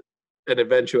an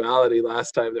eventuality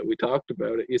last time that we talked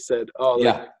about it. You said,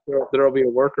 there'll be a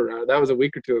workaround. That was a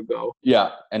week or two ago.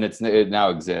 Yeah, and it now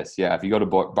exists. Yeah, if you go to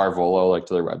Barvolo, like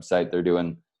to their website, they're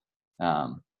doing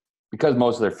because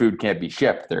most of their food can't be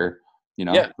shipped. They're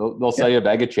they'll sell you a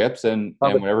bag of chips and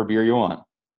whatever beer you want.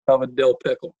 Have a dill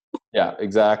pickle. Yeah,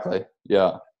 exactly.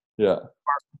 Yeah.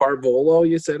 Barvolo,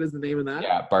 you said, is the name of that?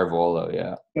 Yeah, Barvolo,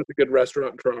 yeah. That's a good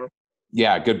restaurant in Toronto.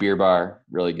 Yeah, good beer bar.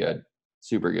 Really good.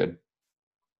 Super good.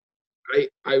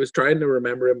 I was trying to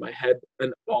remember in my head,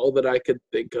 and all that I could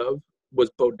think of was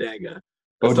bodega.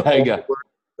 That's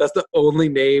the only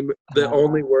name, the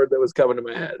only word that was coming to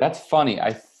my head. That's funny.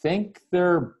 I think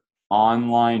their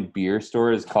online beer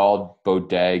store is called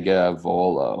Bodega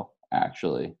Volo,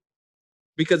 actually.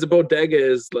 Because a bodega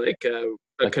is like a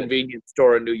convenience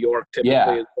store in New York,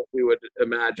 typically, is what we would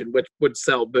imagine, which would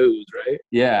sell booze, right?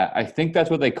 Yeah, I think that's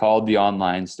what they called the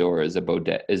online store, is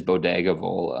Bodega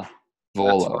Volo.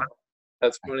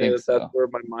 That's funny. That's where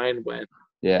my mind went.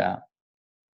 Yeah.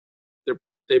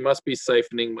 They must be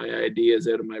siphoning my ideas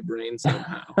out of my brain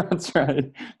somehow. That's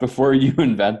right. Before you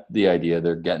invent the idea,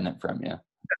 they're getting it from you.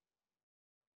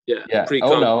 Yeah.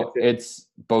 Oh no, it's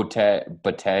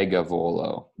Bottega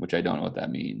Volo, which I don't know what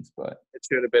that means, but it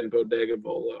should have been Bodega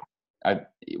Volo.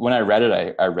 When I read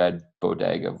it, I read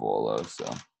Bodega Volo, so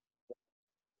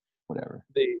whatever.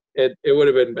 It would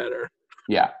have been better.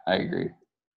 Yeah, I agree.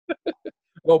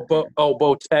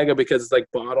 Bottega, because it's like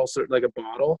bottle, like a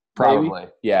bottle. Probably.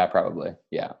 Maybe? Yeah, probably.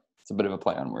 Yeah, it's a bit of a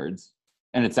play on words.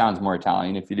 And it sounds more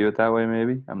Italian if you do it that way,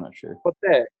 maybe. I'm not sure.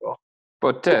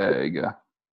 Bottega.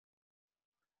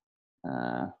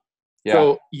 Yeah.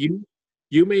 So you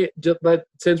made,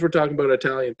 since we're talking about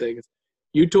Italian things,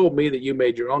 you told me that you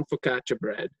made your own focaccia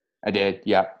bread. I did,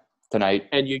 yeah, tonight.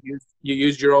 And you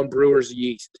used your own brewer's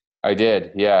yeast. I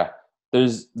did, yeah.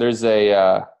 There's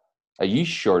a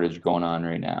yeast shortage going on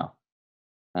right now.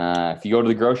 If you go to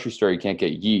the grocery store, you can't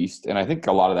get yeast, and I think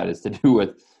a lot of that is to do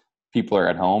with people are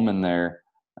at home and they're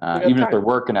even if they're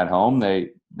working at home,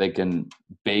 they can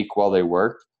bake while they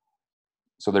work,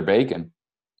 so they're baking.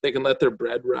 They can let their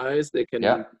bread rise. They can.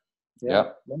 Yeah.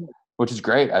 Which is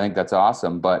great. I think that's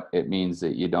awesome, but it means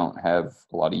that you don't have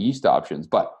a lot of yeast options.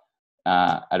 But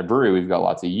at a brewery, we've got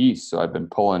lots of yeast, so I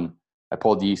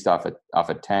pulled yeast off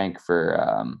a tank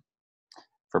for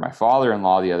my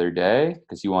father-in-law the other day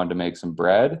because he wanted to make some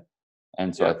bread,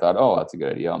 and so I thought, oh, that's a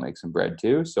good idea. I'll make some bread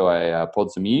too. So I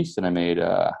pulled some yeast and I made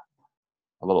a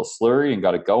little slurry and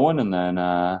got it going, and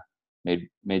then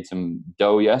made some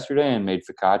dough yesterday and made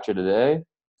focaccia today.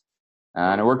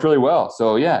 And it worked really well.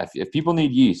 So yeah, if people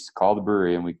need yeast, call the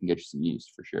brewery and we can get you some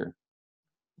yeast for sure.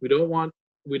 We don't want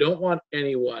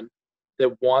anyone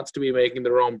that wants to be making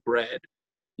their own bread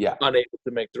unable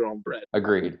to make their own bread.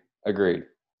 Agreed.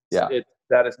 Yeah.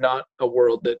 That is not a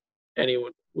world that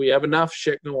anyone, we have enough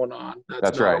shit going on.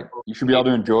 That's right. You should be able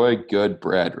to enjoy good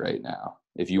bread right now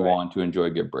if you want to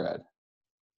enjoy good bread.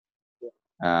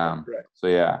 So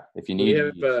yeah, if you need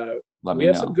yeast, let me know. We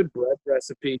have some good bread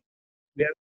recipes.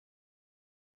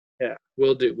 Yeah,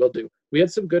 we'll do. We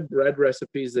had some good bread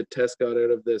recipes that Tess got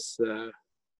out of this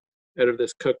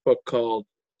cookbook called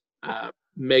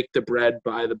 "Make the Bread,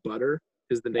 Buy the Butter"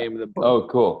 is the name of the book. Oh,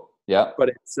 cool. Yeah. But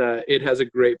it has a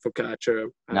great focaccia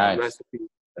recipe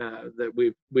that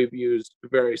we've used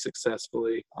very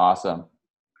successfully. Awesome.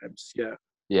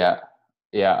 Yeah.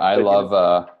 Yeah. I love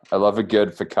a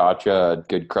good focaccia, a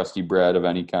good crusty bread of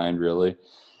any kind, really.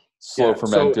 Slow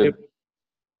fermented. So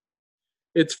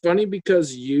it's funny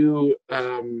because you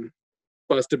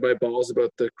busted my balls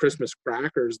about the Christmas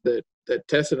crackers that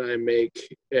Tess and I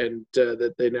make, and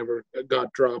that they never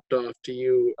got dropped off to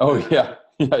you. Oh yeah.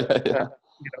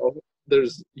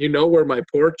 There's where my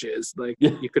porch is. Like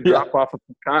you could drop off a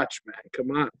focaccia, man.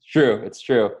 Come on. It's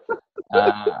true.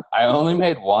 I only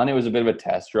made one. It was a bit of a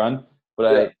test run,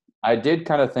 but I did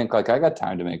kind of think like I got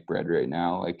time to make bread right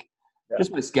now. Like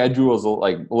just my schedule is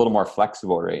like a little more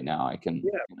flexible right now. I can,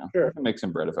 I can make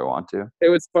some bread if I want to. It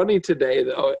was funny today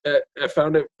though. I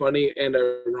found it funny and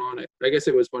ironic. I guess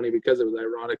it was funny because it was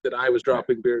ironic that I was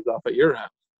dropping beers off at your house.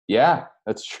 Yeah,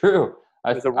 that's true.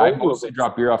 I mostly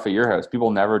drop beer off at your house. People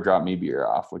never drop me beer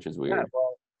off, which is weird. Yeah,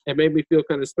 well, it made me feel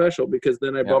kind of special because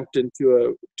then I bumped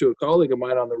into a colleague of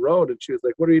mine on the road, and she was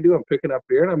like, "What are you doing? Picking up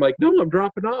beer?" And I'm like, "No, I'm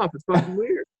dropping off. It's fucking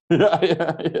weird."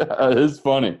 Yeah. It is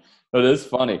funny. It is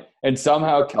funny. And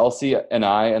somehow Kelsey and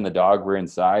I and the dog were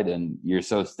inside, and you're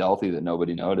so stealthy that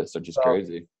nobody noticed, which is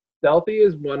crazy. Stealthy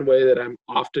is one way that I'm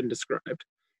often described.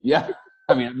 Yeah.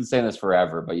 I mean, I've been saying this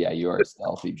forever, but yeah, you are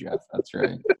stealthy, Jeff. That's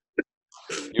right.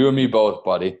 You and me both,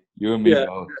 buddy. You and me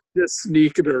both. Just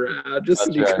sneaking around.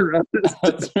 Around.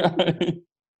 That's right.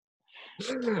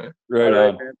 Right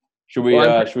on. Man. Should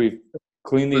we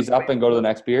clean these up and go to the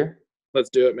next beer? Let's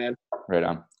do it, man. Right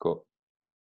on. Cool.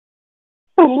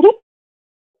 All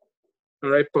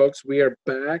right, folks, we are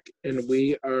back, and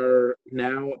we are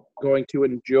now going to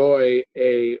enjoy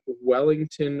a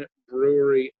Wellington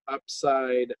Brewery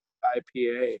Upside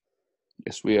IPA.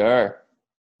 Yes, we are.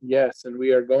 Yes, and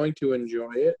we are going to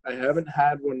enjoy it. I haven't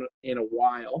had one in a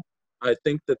while. I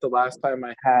think that the last time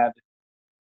I had,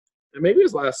 maybe it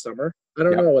was last summer. I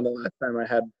don't know when the last time I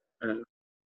had.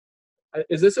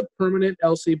 Is this a permanent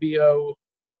LCBO?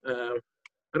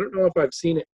 I don't know if I've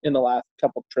seen it in the last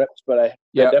couple trips, but I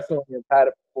definitely have had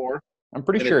it before. I'm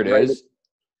pretty sure it is.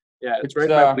 It's right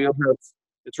in my wheelhouse.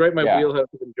 It's right in my wheelhouse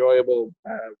of enjoyable,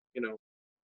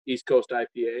 East Coast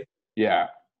IPA. Yeah.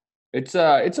 It's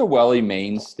a Welly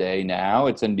mainstay now.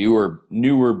 It's a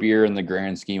newer beer in the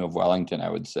grand scheme of Wellington, I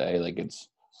would say. Like it's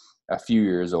a few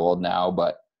years old now,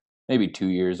 but maybe 2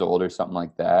 years old or something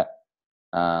like that.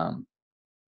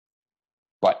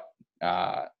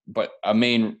 But a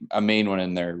main one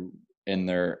in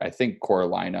their I think core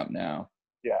lineup now.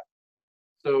 Yeah.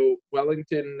 So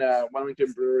Wellington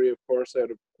Brewery, of course, out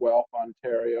of Guelph,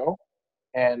 Ontario,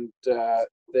 and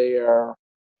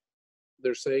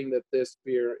they're saying that this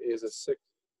beer is a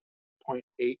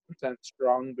 6.8%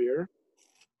 strong beer.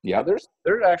 Yeah.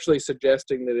 They're actually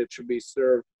suggesting that it should be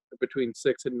served between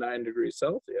 6 and 9 degrees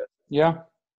Celsius. Yeah.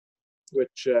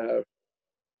 Which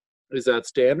is that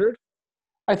standard?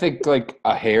 I think like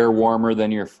a hair warmer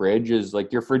than your fridge is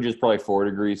like your fridge is probably 4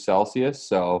 degrees Celsius.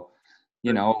 So,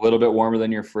 a little bit warmer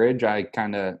than your fridge. I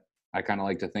kind of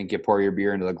like to think you pour your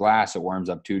beer into the glass, it warms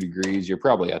up 2 degrees. You're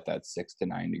probably at that 6 to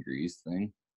 9 degrees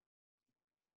thing.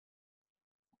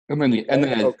 And then,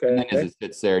 as it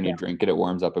sits there and you drink it, it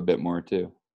warms up a bit more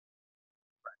too.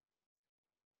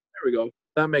 There we go.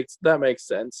 That makes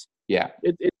sense. Yeah.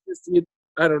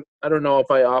 I don't know if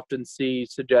I often see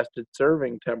suggested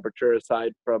serving temperature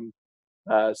aside from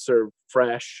serve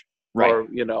fresh, right? Or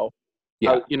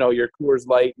your Coors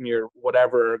Light and your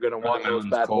whatever are going to want those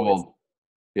bad cold. Boys.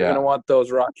 You're going to want those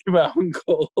Rocky Mountain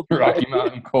Cold. Rocky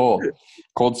Mountain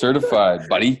Cold certified,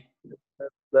 buddy.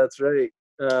 That's right.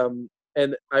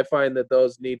 And I find that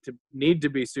those need to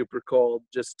be super cold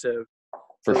just to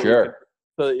so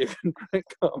that you can drink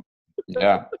them.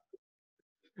 Yeah.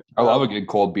 I love a good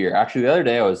cold beer. Actually, the other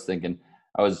day I was thinking,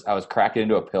 I was cracking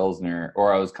into a Pilsner,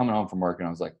 or I was coming home from work and I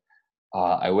was like,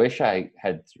 I wish I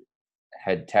had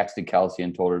texted Kelsey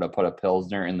and told her to put a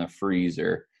Pilsner in the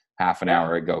freezer half an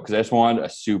hour ago, because I just wanted a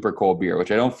super cold beer,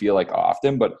 which I don't feel like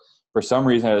often, but for some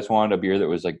reason I just wanted a beer that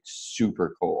was like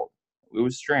super cold. It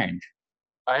was strange.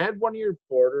 I had one of your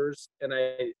porters, and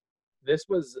this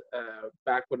was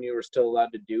back when you were still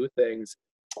allowed to do things.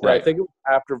 Right. I think it was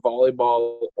after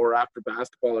volleyball or after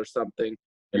basketball or something.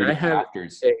 And I had a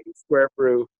Square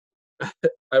Brew.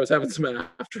 I was having some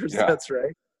afters. Yeah. That's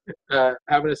right.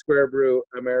 Having a Square Brew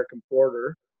American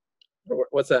Porter.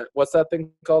 What's that thing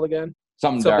called again?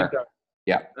 Something dark.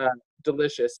 Yeah.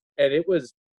 Delicious. And it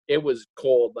was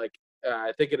cold. Like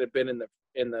I think it had been in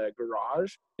the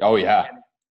garage. Oh yeah.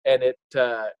 And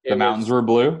the mountains were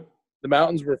blue. The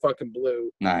mountains were fucking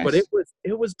blue. Nice. But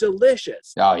it was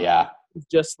delicious. Oh yeah.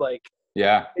 Just like,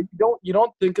 yeah, you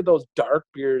don't think of those dark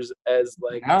beers as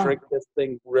like drink this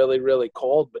thing really, really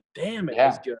cold, but damn, it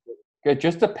was good. It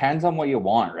just depends on what you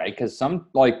want, right? Because some,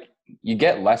 like, you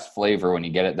get less flavor when you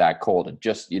get it that cold.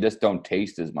 You just don't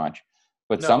taste as much.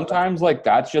 But sometimes like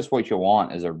that's just what you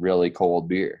want, is a really cold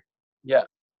beer. Yeah,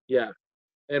 yeah.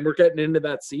 And we're getting into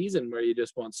that season where you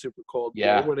just want super cold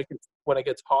beer. When it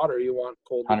gets hotter, you want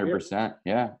cold 100%.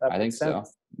 Yeah, I think so.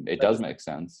 It does make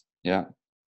sense. Yeah.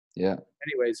 Yeah.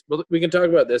 Anyways, we can talk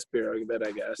about this beer a bit,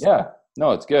 I guess. Yeah.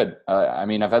 No, it's good. I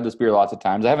mean, I've had this beer lots of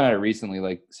times. I haven't had it recently,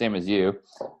 like same as you.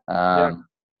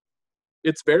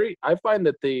 It's I find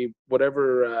that the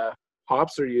whatever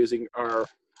hops they're using are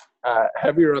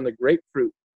heavier on the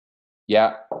grapefruit.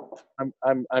 Yeah.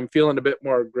 I'm feeling a bit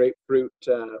more grapefruit,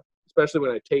 especially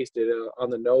when I taste it. On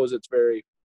the nose,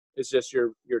 it's just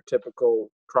your typical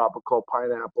tropical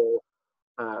pineapple.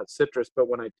 Citrus, but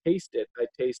when I taste it, I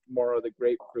taste more of the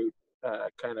grapefruit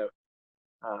kind of.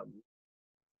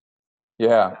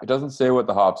 Yeah, it doesn't say what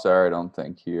the hops are, I don't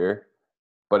think, here,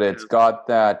 but it's got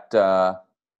that.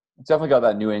 It's definitely got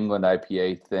that New England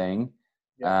IPA thing.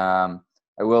 Yeah.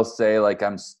 I will say, like,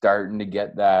 I'm starting to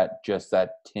get that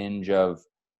tinge of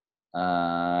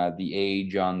the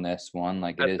age on this one.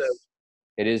 Like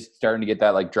it is starting to get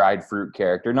that like dried fruit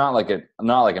character, not like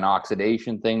an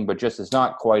oxidation thing, but just it's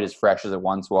not quite as fresh as it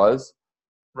once was.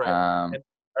 Right. And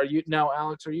are you now,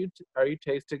 Alex? Are you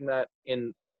tasting that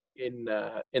in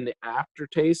the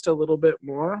aftertaste a little bit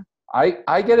more?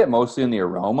 I get it mostly in the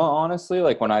aroma, honestly.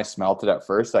 Like when I smelt it at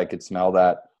first, I could smell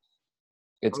that.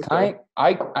 It's I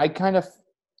kind of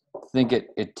think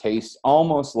it tastes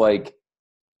almost like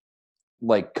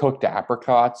cooked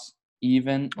apricots,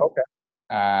 even. Okay.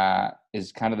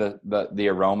 Is kind of the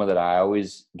aroma that I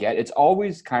always get. It's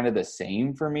always kind of the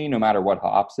same for me, no matter what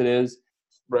hops it is.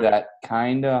 Right. That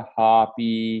kind of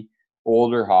hoppy,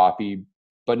 older hoppy,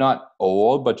 but not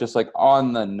old, but just like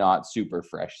on the not super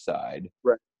fresh side.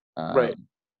 Right. Right.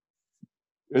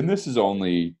 And this is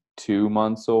only 2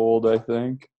 months old, I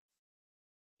think.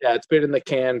 Yeah, it's been in the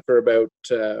can for about,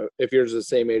 if yours is the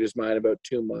same age as mine, about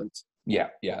 2 months. Yeah,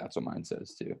 that's what mine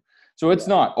says too. So it's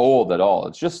not old at all.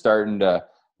 It's just starting to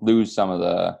lose some of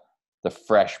the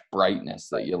fresh brightness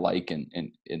that you like in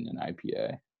an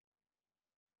IPA.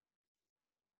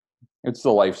 It's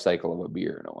the life cycle of a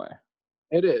beer in a way.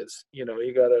 It is. You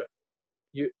gotta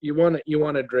you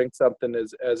want to drink something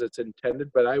as it's intended,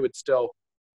 but I would still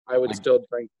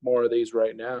drink more of these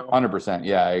right now. 100%.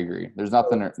 Yeah, I agree. There's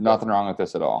nothing wrong with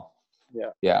this at all. Yeah.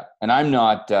 Yeah, and I'm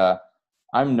not.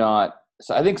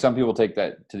 So I think some people take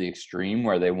that to the extreme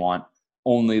where they want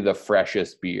only the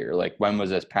freshest beer. Like, when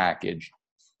was this packaged?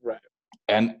 Right.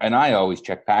 And I always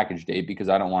check package date because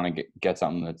I don't want to get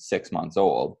something that's 6 months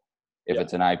old if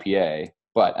it's an IPA.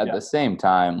 But at the same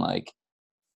time, like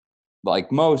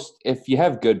most, if you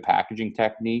have good packaging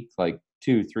technique, like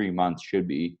 2-3 months should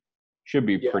be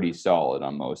pretty solid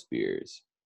on most beers.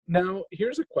 Now,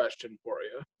 here's a question for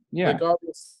you. Yeah. Like,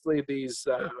 obviously, these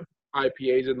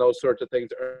IPAs and those sorts of things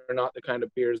are not the kind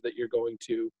of beers that are going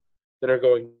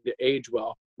to age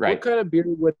well. Right. What kind of beer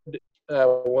would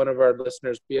one of our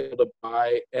listeners be able to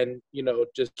buy and,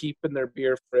 just keep in their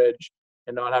beer fridge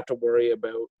and not have to worry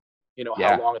about,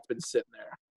 how long it's been sitting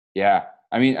there? Yeah.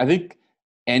 I mean, I think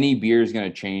any beer is going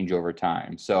to change over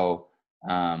time. So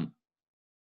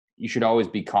you should always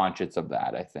be conscious of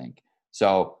that, I think.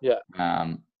 So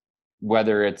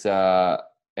whether it's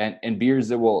and beers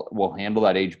that will handle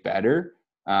that age better,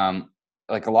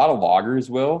 like a lot of lagers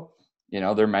will,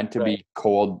 they're meant to be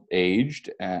cold aged.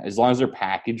 As long as they're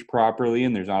packaged properly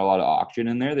and there's not a lot of oxygen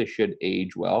in there, they should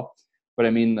age well. But I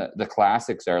mean, the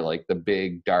classics are like the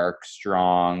big, dark,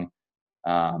 strong,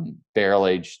 barrel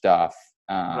aged stuff,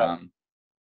 or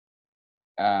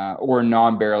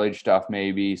non-barrel aged stuff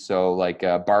maybe. So like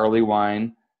barley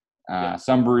wine.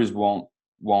 Some breweries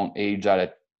won't age at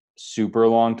a super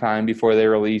long time before they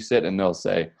release it, and they'll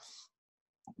say,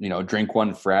 drink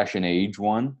one fresh and age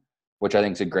one, which I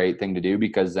think is a great thing to do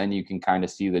because then you can kind of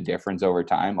see the difference over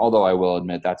time. Although I will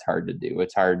admit that's hard to do.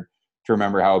 It's hard to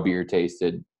remember how a beer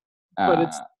tasted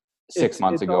 6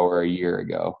 months ago or a year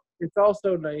ago. It's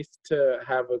also nice to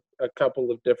have a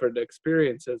couple of different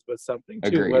experiences with something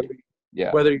too. Agreed.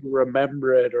 Whether you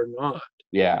remember it or not.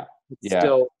 Yeah.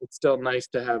 It's still nice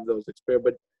to have those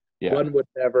experiences, but one would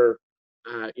never,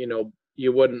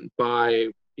 you wouldn't buy,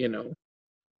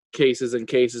 cases and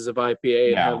cases of IPA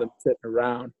and have them sitting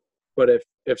around. But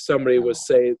if somebody was,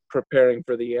 say, preparing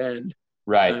for the end.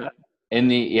 Right.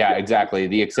 Exactly.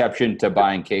 The exception to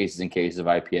buying cases and cases of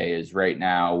IPA is right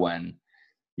now when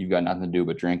you've got nothing to do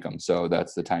but drink them. So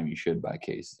that's the time you should buy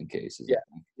cases and cases.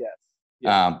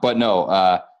 Yes. But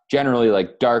no, generally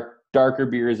like darker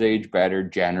beers age better.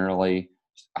 Generally,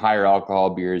 higher alcohol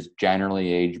beers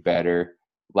generally age better.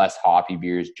 Less hoppy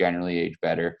beers generally age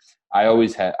better. I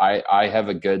always I have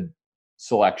a good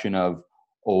selection of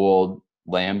old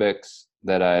lambics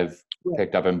that I've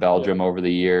picked up in Belgium over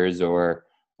the years, or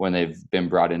when they've been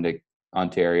brought into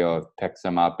Ontario, I've picked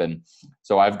some up. And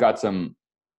so I've got some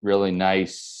really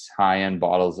nice high-end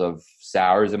bottles of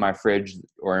sours in my fridge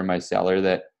or in my cellar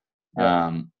that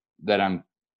that I'm,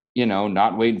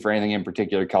 not waiting for anything in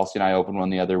particular. Kelsey and I opened one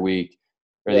the other week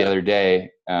or the other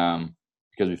day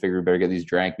because we figured we better get these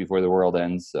drank before the world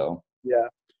ends. So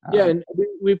and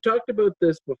we've talked about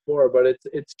this before, but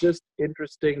it's just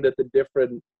interesting that the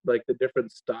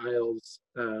different styles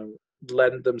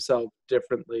lend themselves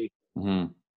differently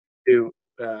to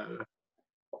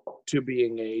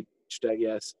being aged, I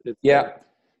guess.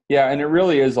 And it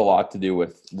really is a lot to do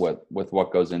with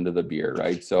what goes into the beer,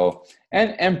 right? So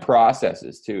and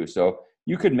processes too. So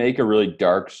you could make a really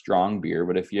dark, strong beer,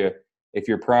 but if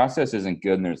your process isn't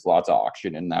good and there's lots of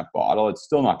oxygen in that bottle, it's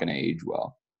still not going to age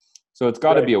well. So it's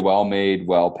got to be a well-made,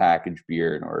 well-packaged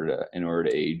beer in order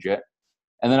to age it.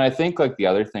 And then I think like the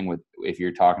other thing if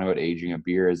you're talking about aging a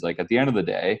beer is like at the end of the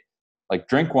day, like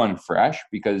drink one fresh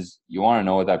because you want to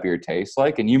know what that beer tastes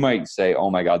like. And you might say, oh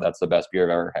my God, that's the best beer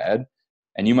I've ever had.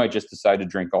 And you might just decide to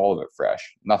drink all of it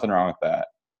fresh. Nothing wrong with that.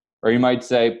 Or you might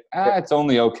say, it's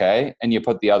only okay. And you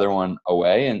put the other one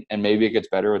away and maybe it gets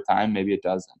better with time. Maybe it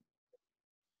doesn't.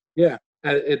 Yeah.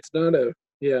 It's not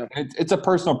it's a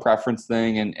personal preference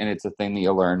thing. And it's a thing that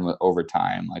you learn over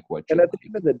time. Like what. And at the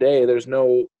end of the day, there's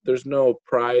no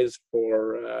prize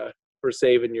for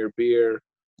saving your beer.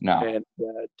 No. And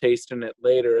tasting it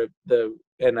later.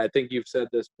 And I think you've said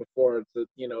this before. It's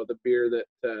the beer that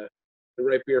the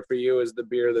right beer for you is the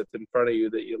beer that's in front of you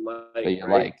that you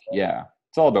like. Yeah.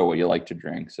 It's all about what you like to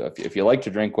drink. So if you like to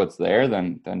drink what's there,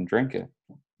 then drink it.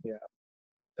 Yeah,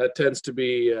 that tends to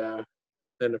be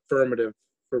an affirmative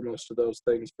for most of those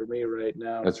things for me right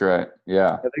now. That's right.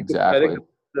 Yeah, exactly. I think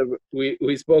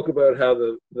we spoke about how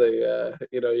the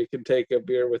you can take a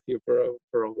beer with you for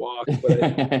a walk, but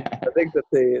I think that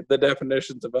the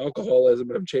definitions of alcoholism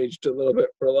have changed a little bit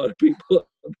for a lot of people.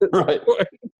 Right.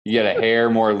 You get a hair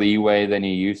more leeway than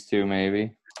you used to,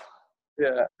 maybe.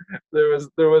 Yeah, there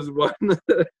was one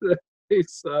that he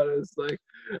saw. It was like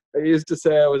I used to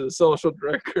say I was a social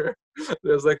drinker. It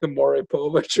was like the Maury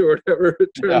Povich or whatever. It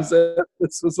turns out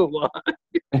this was a lie.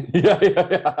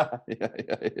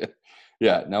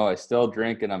 Yeah. No, I still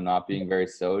drink and I'm not being very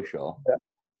social.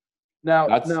 Yeah.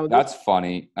 That's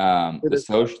funny.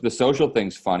 The social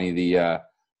thing's funny. I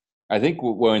think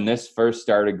when this first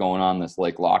started going on, this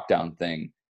like lockdown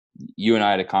thing, you and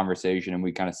I had a conversation and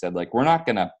we kind of said like we're not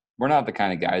the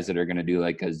kind of guys that are gonna do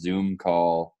like a Zoom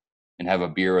call and have a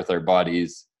beer with our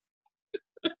buddies.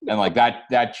 And like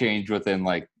that changed within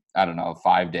like, I don't know,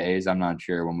 5 days. I'm not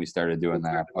sure when we started doing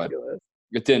that, but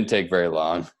it didn't take very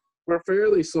long. we're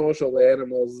fairly social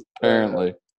animals.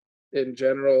 Apparently. In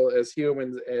general, as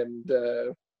humans, and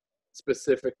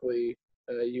specifically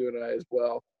you and I as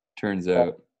well. Turns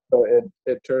out. So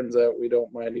it turns out we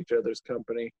don't mind each other's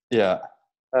company. Yeah.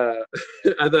 I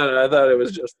thought it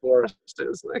was just Forrest. It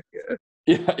was like, yeah.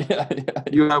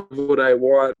 You have what I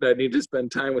want. I need to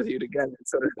spend time with you to get it.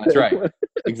 That's right.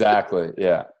 Exactly.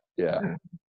 Yeah.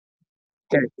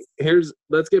 Okay,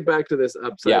 let's get back to this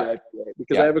upside IPA,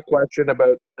 because I have a question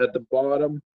about at the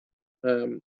bottom.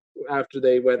 After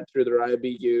they went through their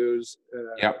IBUs,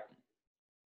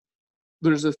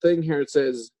 there's a thing here. It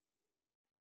says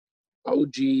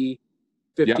OG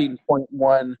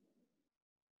 15.1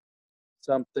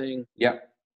 something. Yep.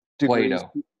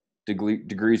 Plato.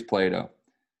 Degrees Plato.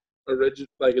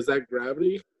 Like, is that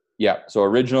gravity? Yeah. So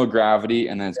original gravity,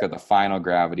 and then it's got the final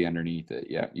gravity underneath it.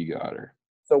 Yeah, you got her.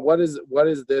 So what is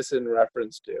this in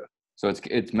reference to? So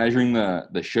it's measuring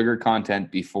the sugar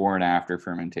content before and after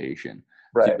fermentation.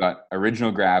 Right. So you've got original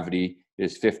gravity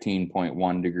is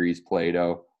 15.1 degrees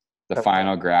Plato. The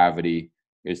final gravity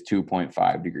is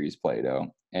 2.5 degrees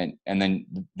Plato. And then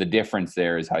the difference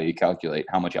there is how you calculate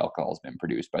how much alcohol has been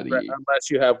produced by the yeast. Unless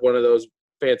you have one of those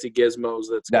fancy gizmos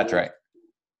that's right.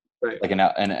 Right. Like an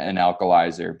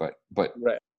alkalizer, but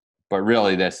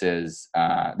really this is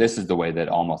the way that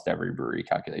almost every brewery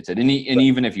calculates it. And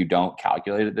even if you don't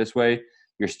calculate it this way,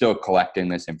 you're still collecting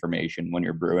this information when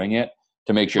you're brewing it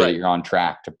to make sure that you're on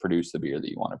track to produce the beer that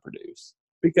you want to produce.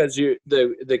 Because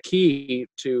the key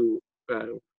to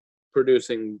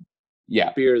producing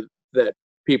beer that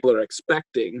people are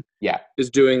expecting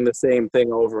is doing the same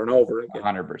thing over and over again.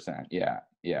 100%. Yeah.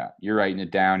 You're writing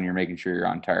it down. You're making sure you're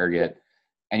on target.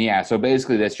 And so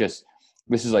basically this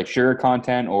is like sugar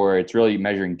content, or it's really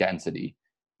measuring density.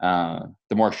 The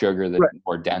more sugar, the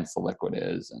more dense the liquid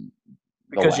is, and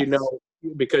because you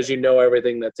know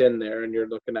everything that's in there, and you're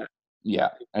looking at. Yeah,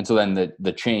 and so then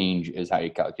the change is how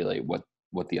you calculate what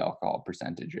the alcohol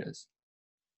percentage is.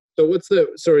 So what's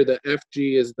the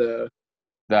FG is the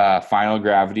final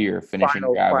gravity or finishing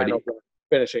gravity?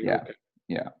 Finishing. Yeah. Okay.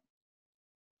 Yeah.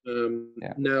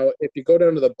 Now, if you go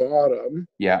down to the bottom,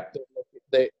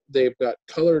 they've got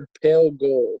colored pale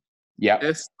gold. Yeah.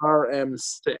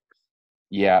 SRM6.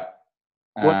 Yeah.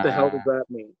 What the hell does that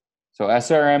mean? So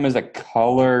SRM is a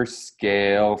color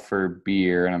scale for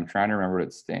beer, and I'm trying to remember what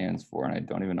it stands for, and I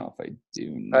don't even know if I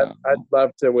do know. I'd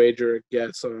love to wager a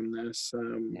guess on this.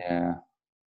 Yeah.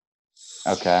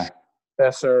 Okay.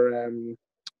 SRM.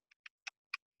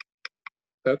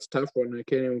 That's a tough one. I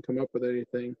can't even come up with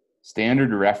anything.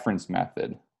 Standard reference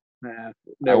method.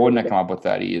 I wouldn't have come up with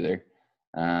that either.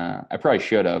 I probably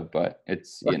should have, but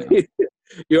it's,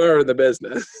 You are in the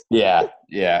business. Yeah.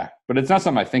 But it's not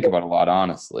something I think about a lot,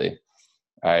 honestly.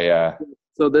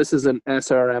 So this is an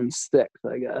SRM6,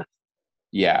 I guess.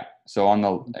 Yeah. So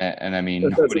on and I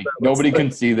mean, nobody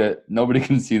can see that. Nobody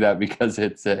can see that because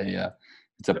it's a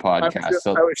podcast.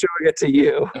 I was showing it to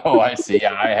you. Oh, I see.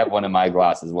 Yeah, I have one in my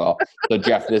glass as well. So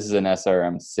Jeff, this is an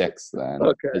SRM6 then,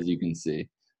 as you can see.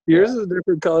 Yours is a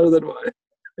different color than mine.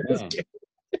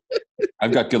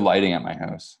 I've got good lighting at my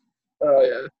house.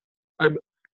 Oh yeah,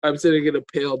 I'm sitting in a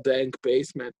pale, dank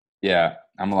basement. Yeah,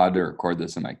 I'm allowed to record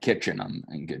this in my kitchen. I'm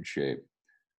in good shape.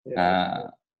 Yeah.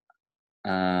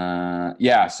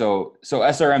 So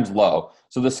SRM's low.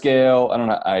 So the scale, I don't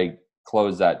know. I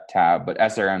close that tab, but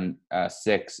SRM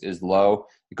 6 is low.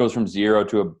 It goes from 0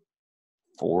 to a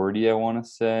 40. I want to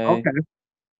say. Okay.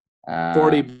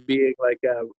 40 being like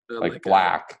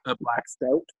black. A black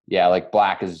stout. Yeah, like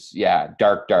black is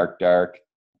dark.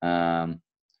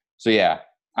 So yeah,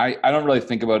 I don't really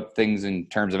think about things in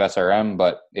terms of SRM,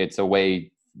 but it's a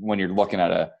way when you're looking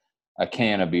at a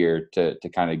can of beer to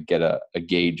kind of get a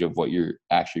gauge of what you're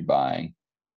actually buying.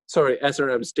 Sorry,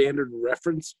 SRM, standard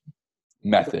reference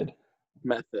method.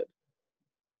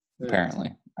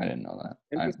 Apparently, I didn't know that.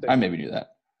 I maybe knew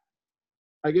that.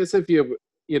 I guess if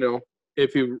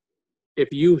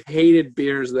you hated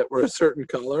beers that were a certain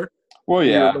color, well,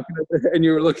 yeah, and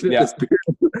you were looking at this beer,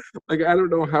 like I don't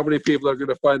know how many people are going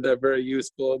to find that very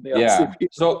useful in the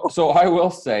LCBO. So I will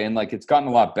say, and like it's gotten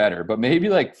a lot better, but maybe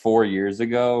like 5 years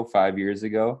ago,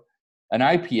 an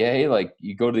IPA, like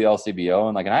you go to the LCBO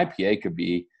and like an IPA could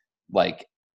be like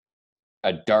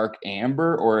a dark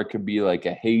amber, or it could be like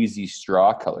a hazy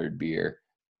straw colored beer.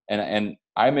 And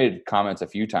I made comments a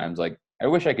few times, like, I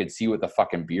wish I could see what the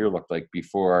fucking beer looked like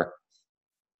before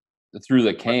through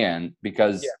the can,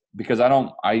 because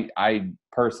I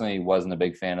personally wasn't a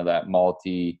big fan of that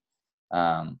malty,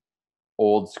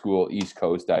 old school East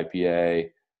Coast IPA.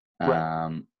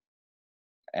 And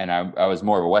I was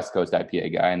more of a West Coast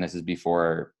IPA guy, and this is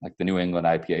before like the New England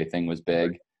IPA thing was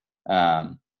big.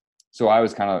 So I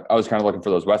was kind of looking for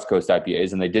those West Coast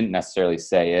IPAs, and they didn't necessarily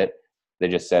say it. They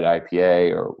just said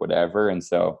IPA or whatever. And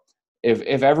so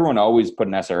if everyone always put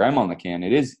an SRM on the can,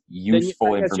 it is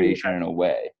useful information in a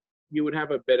way. You would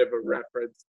have a bit of a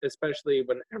reference, especially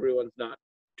when everyone's not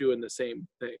doing the same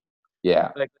thing.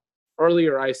 Yeah. Like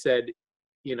earlier I said,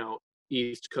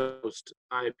 East Coast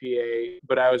IPA,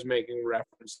 but I was making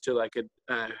reference to like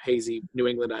a hazy New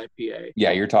England IPA.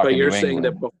 Yeah, you're talking. But you're New saying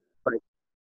England. that,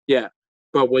 yeah.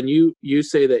 But when you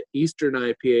say that Eastern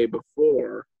IPA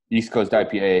before, East Coast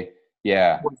IPA,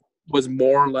 yeah, was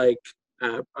more like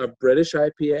a British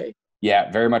IPA. Yeah,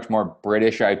 very much more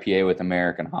British IPA with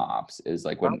American hops is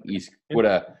like what an East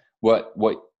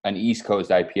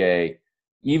Coast IPA.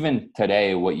 Even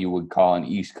today, what you would call an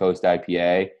East Coast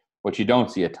IPA, which you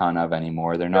don't see a ton of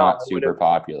anymore. They're not super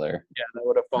popular. Yeah, that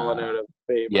would have fallen out of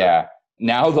favor. Yeah.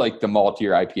 Now, like the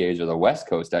maltier IPAs are the West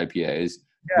Coast IPAs,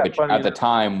 which at the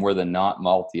time were the not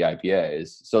malty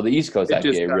IPAs. So the East Coast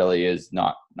IPA really is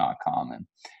not common.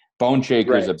 Bone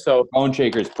Shaker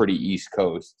is pretty East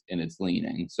Coast in its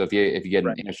leaning. So if you get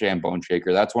an Innishan Bone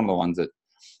Shaker, that's one of the ones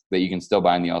that you can still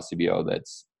buy in the LCBO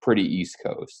that's pretty East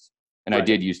Coast. And I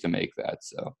did used to make that.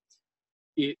 So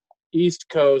East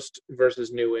Coast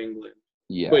versus New England.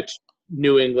 Yeah. Which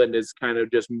New England is kind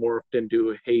of just morphed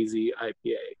into a hazy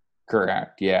IPA.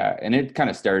 Correct. Yeah. And it kind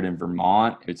of started in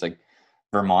Vermont. It's like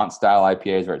Vermont style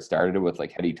IPAs where it started with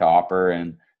like Heady Topper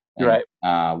and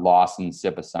Lawson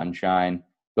Sip of Sunshine.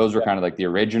 Those were kind of like the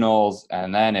originals.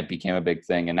 And then it became a big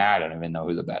thing. And now I don't even know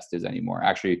who the best is anymore.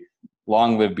 Actually,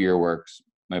 Long Live Beer Works,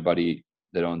 my buddy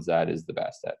that owns that, is the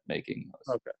best at making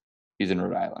those. Okay. He's in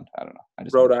Rhode Island. I don't know.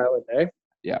 Rhode Island, eh?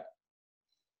 Yeah.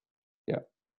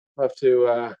 We'll have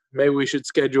to maybe we should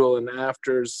schedule an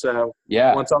afters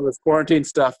yeah. Once all this quarantine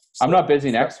stuff. I'm not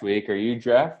busy next week. Are you,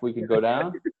 Jeff? We can go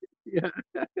down? Yeah.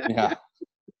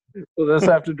 We'll just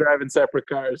have to drive in separate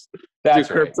cars. That's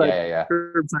do right.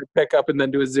 Curbside pickup and then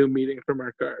do a Zoom meeting from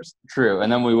our cars. True. And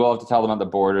then we will have to tell them at the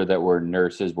border that we're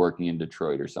nurses working in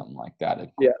Detroit or something like that in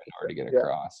order to get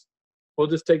across. We'll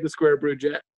just take the Square Brew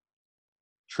jet.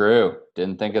 True.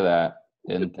 Didn't think of that.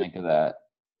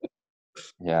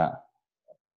 Yeah.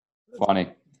 Funny.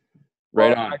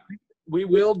 Right on. I think we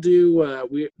will do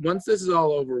once this is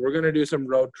all over, we're going to do some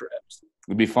road trips.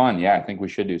 It'd be fun. Yeah, I think we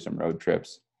should do some road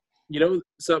trips.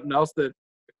 Something else that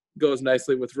goes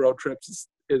nicely with road trips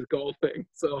is golfing.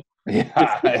 So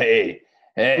yeah,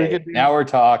 hey, now we're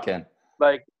talking.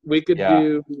 Like we could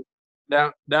do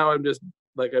now. I'm just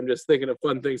thinking of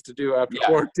fun things to do after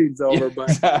quarantine's over. But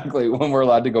exactly, when we're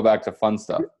allowed to go back to fun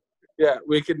stuff. Yeah,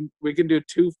 we can do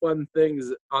two fun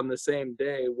things on the same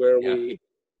day where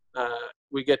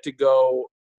we get to go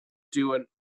do an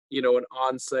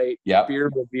on-site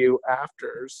beer review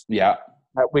afters. Yeah.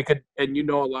 We could, and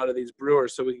a lot of these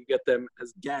brewers, so we could get them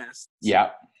as guests. Yeah.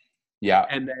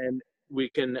 And then we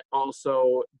can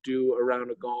also do a round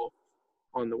of golf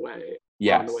on the way.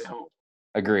 Yes. On the way home.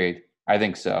 Agreed. I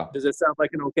think so. Does it sound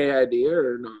like an okay idea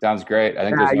or not? Sounds great. I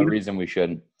think there's no reason we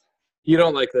shouldn't. You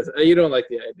don't like this. You don't like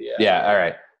the idea. Yeah. All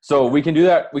right. So we can do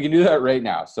that. We can do that right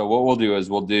now. So what we'll do is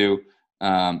we'll go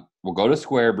to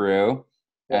Square Brew,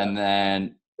 and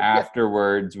then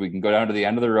afterwards we can go down to the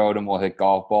end of the road and we'll hit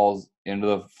golf balls into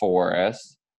the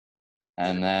forest,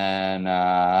 and then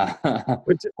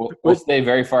we'll stay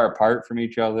very far apart from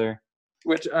each other.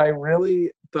 Which I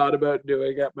really thought about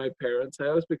doing at my parents'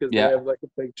 house because they have like a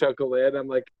big chunk of land. I'm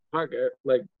like, fuck it,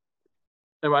 like.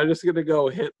 Am I just gonna go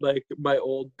hit like my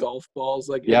old golf balls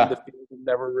like in the field and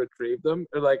never retrieve them?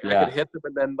 Or like I could hit them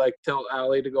and then like tell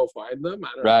Allie to go find them? I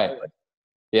don't know. Like,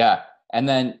 yeah. And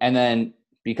then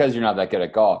because you're not that good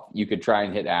at golf, you could try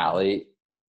and hit Allie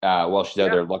while she's out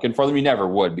there looking for them. You never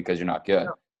would because you're not good.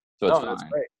 So it's fine. That's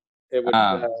great.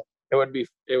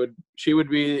 She would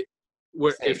be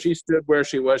where if she stood where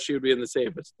she would be in the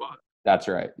safest spot. That's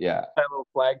right. Yeah. That little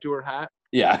flag to her hat.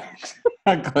 Yeah.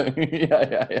 Exactly.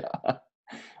 Yeah.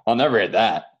 I'll never hit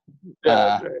that.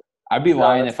 I'd be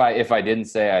lying if I didn't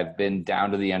say I've been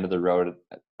down to the end of the road,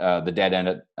 the dead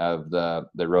end of the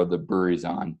road the brewery's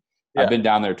on. Yeah. I've been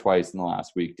down there twice in the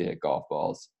last week to hit golf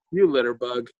balls. You litter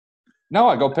bug. No,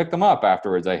 I go pick them up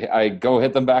afterwards. I go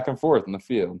hit them back and forth in the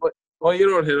field. Well, you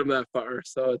don't hit them that far,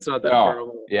 so it's not that far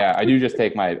away. Yeah, I do just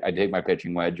take my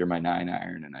pitching wedge or my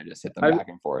 9-iron and I just hit them back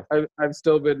and forth. I've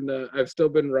still been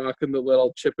rocking the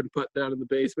little chip and putt down in the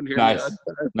basement here.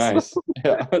 Nice.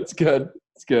 Yeah, that's good.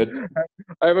 It's good.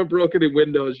 I haven't broken any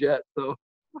windows yet, so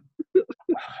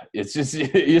it's just you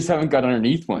just haven't got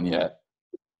underneath one yet.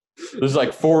 There's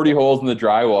like 40 holes in the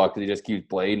drywall because he just keeps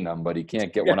blading them, but he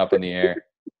can't get one up in the air.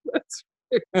 That's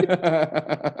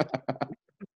right.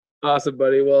 Awesome,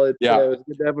 buddy. Well, it was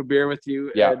good to have a beer with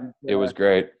you. Yeah, and, it was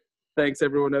great. Thanks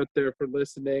everyone out there for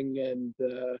listening, and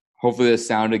hopefully this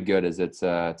sounded good, as it's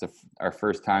our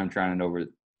first time trying it over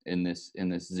in this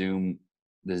Zoom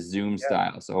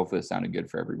style. So hopefully it sounded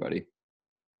good for everybody.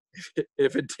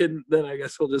 If it didn't, then I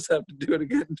guess we'll just have to do it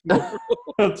again tomorrow.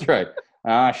 That's right.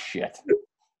 Shit.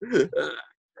 Right,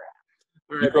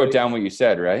 you wrote down what you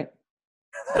said, right?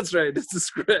 That's right. It's a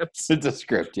script. It's a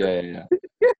script. Yeah.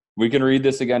 We can read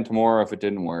this again tomorrow if it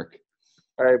didn't work.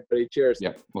 All right, buddy. Cheers.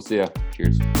 Yep. We'll see ya.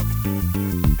 Cheers.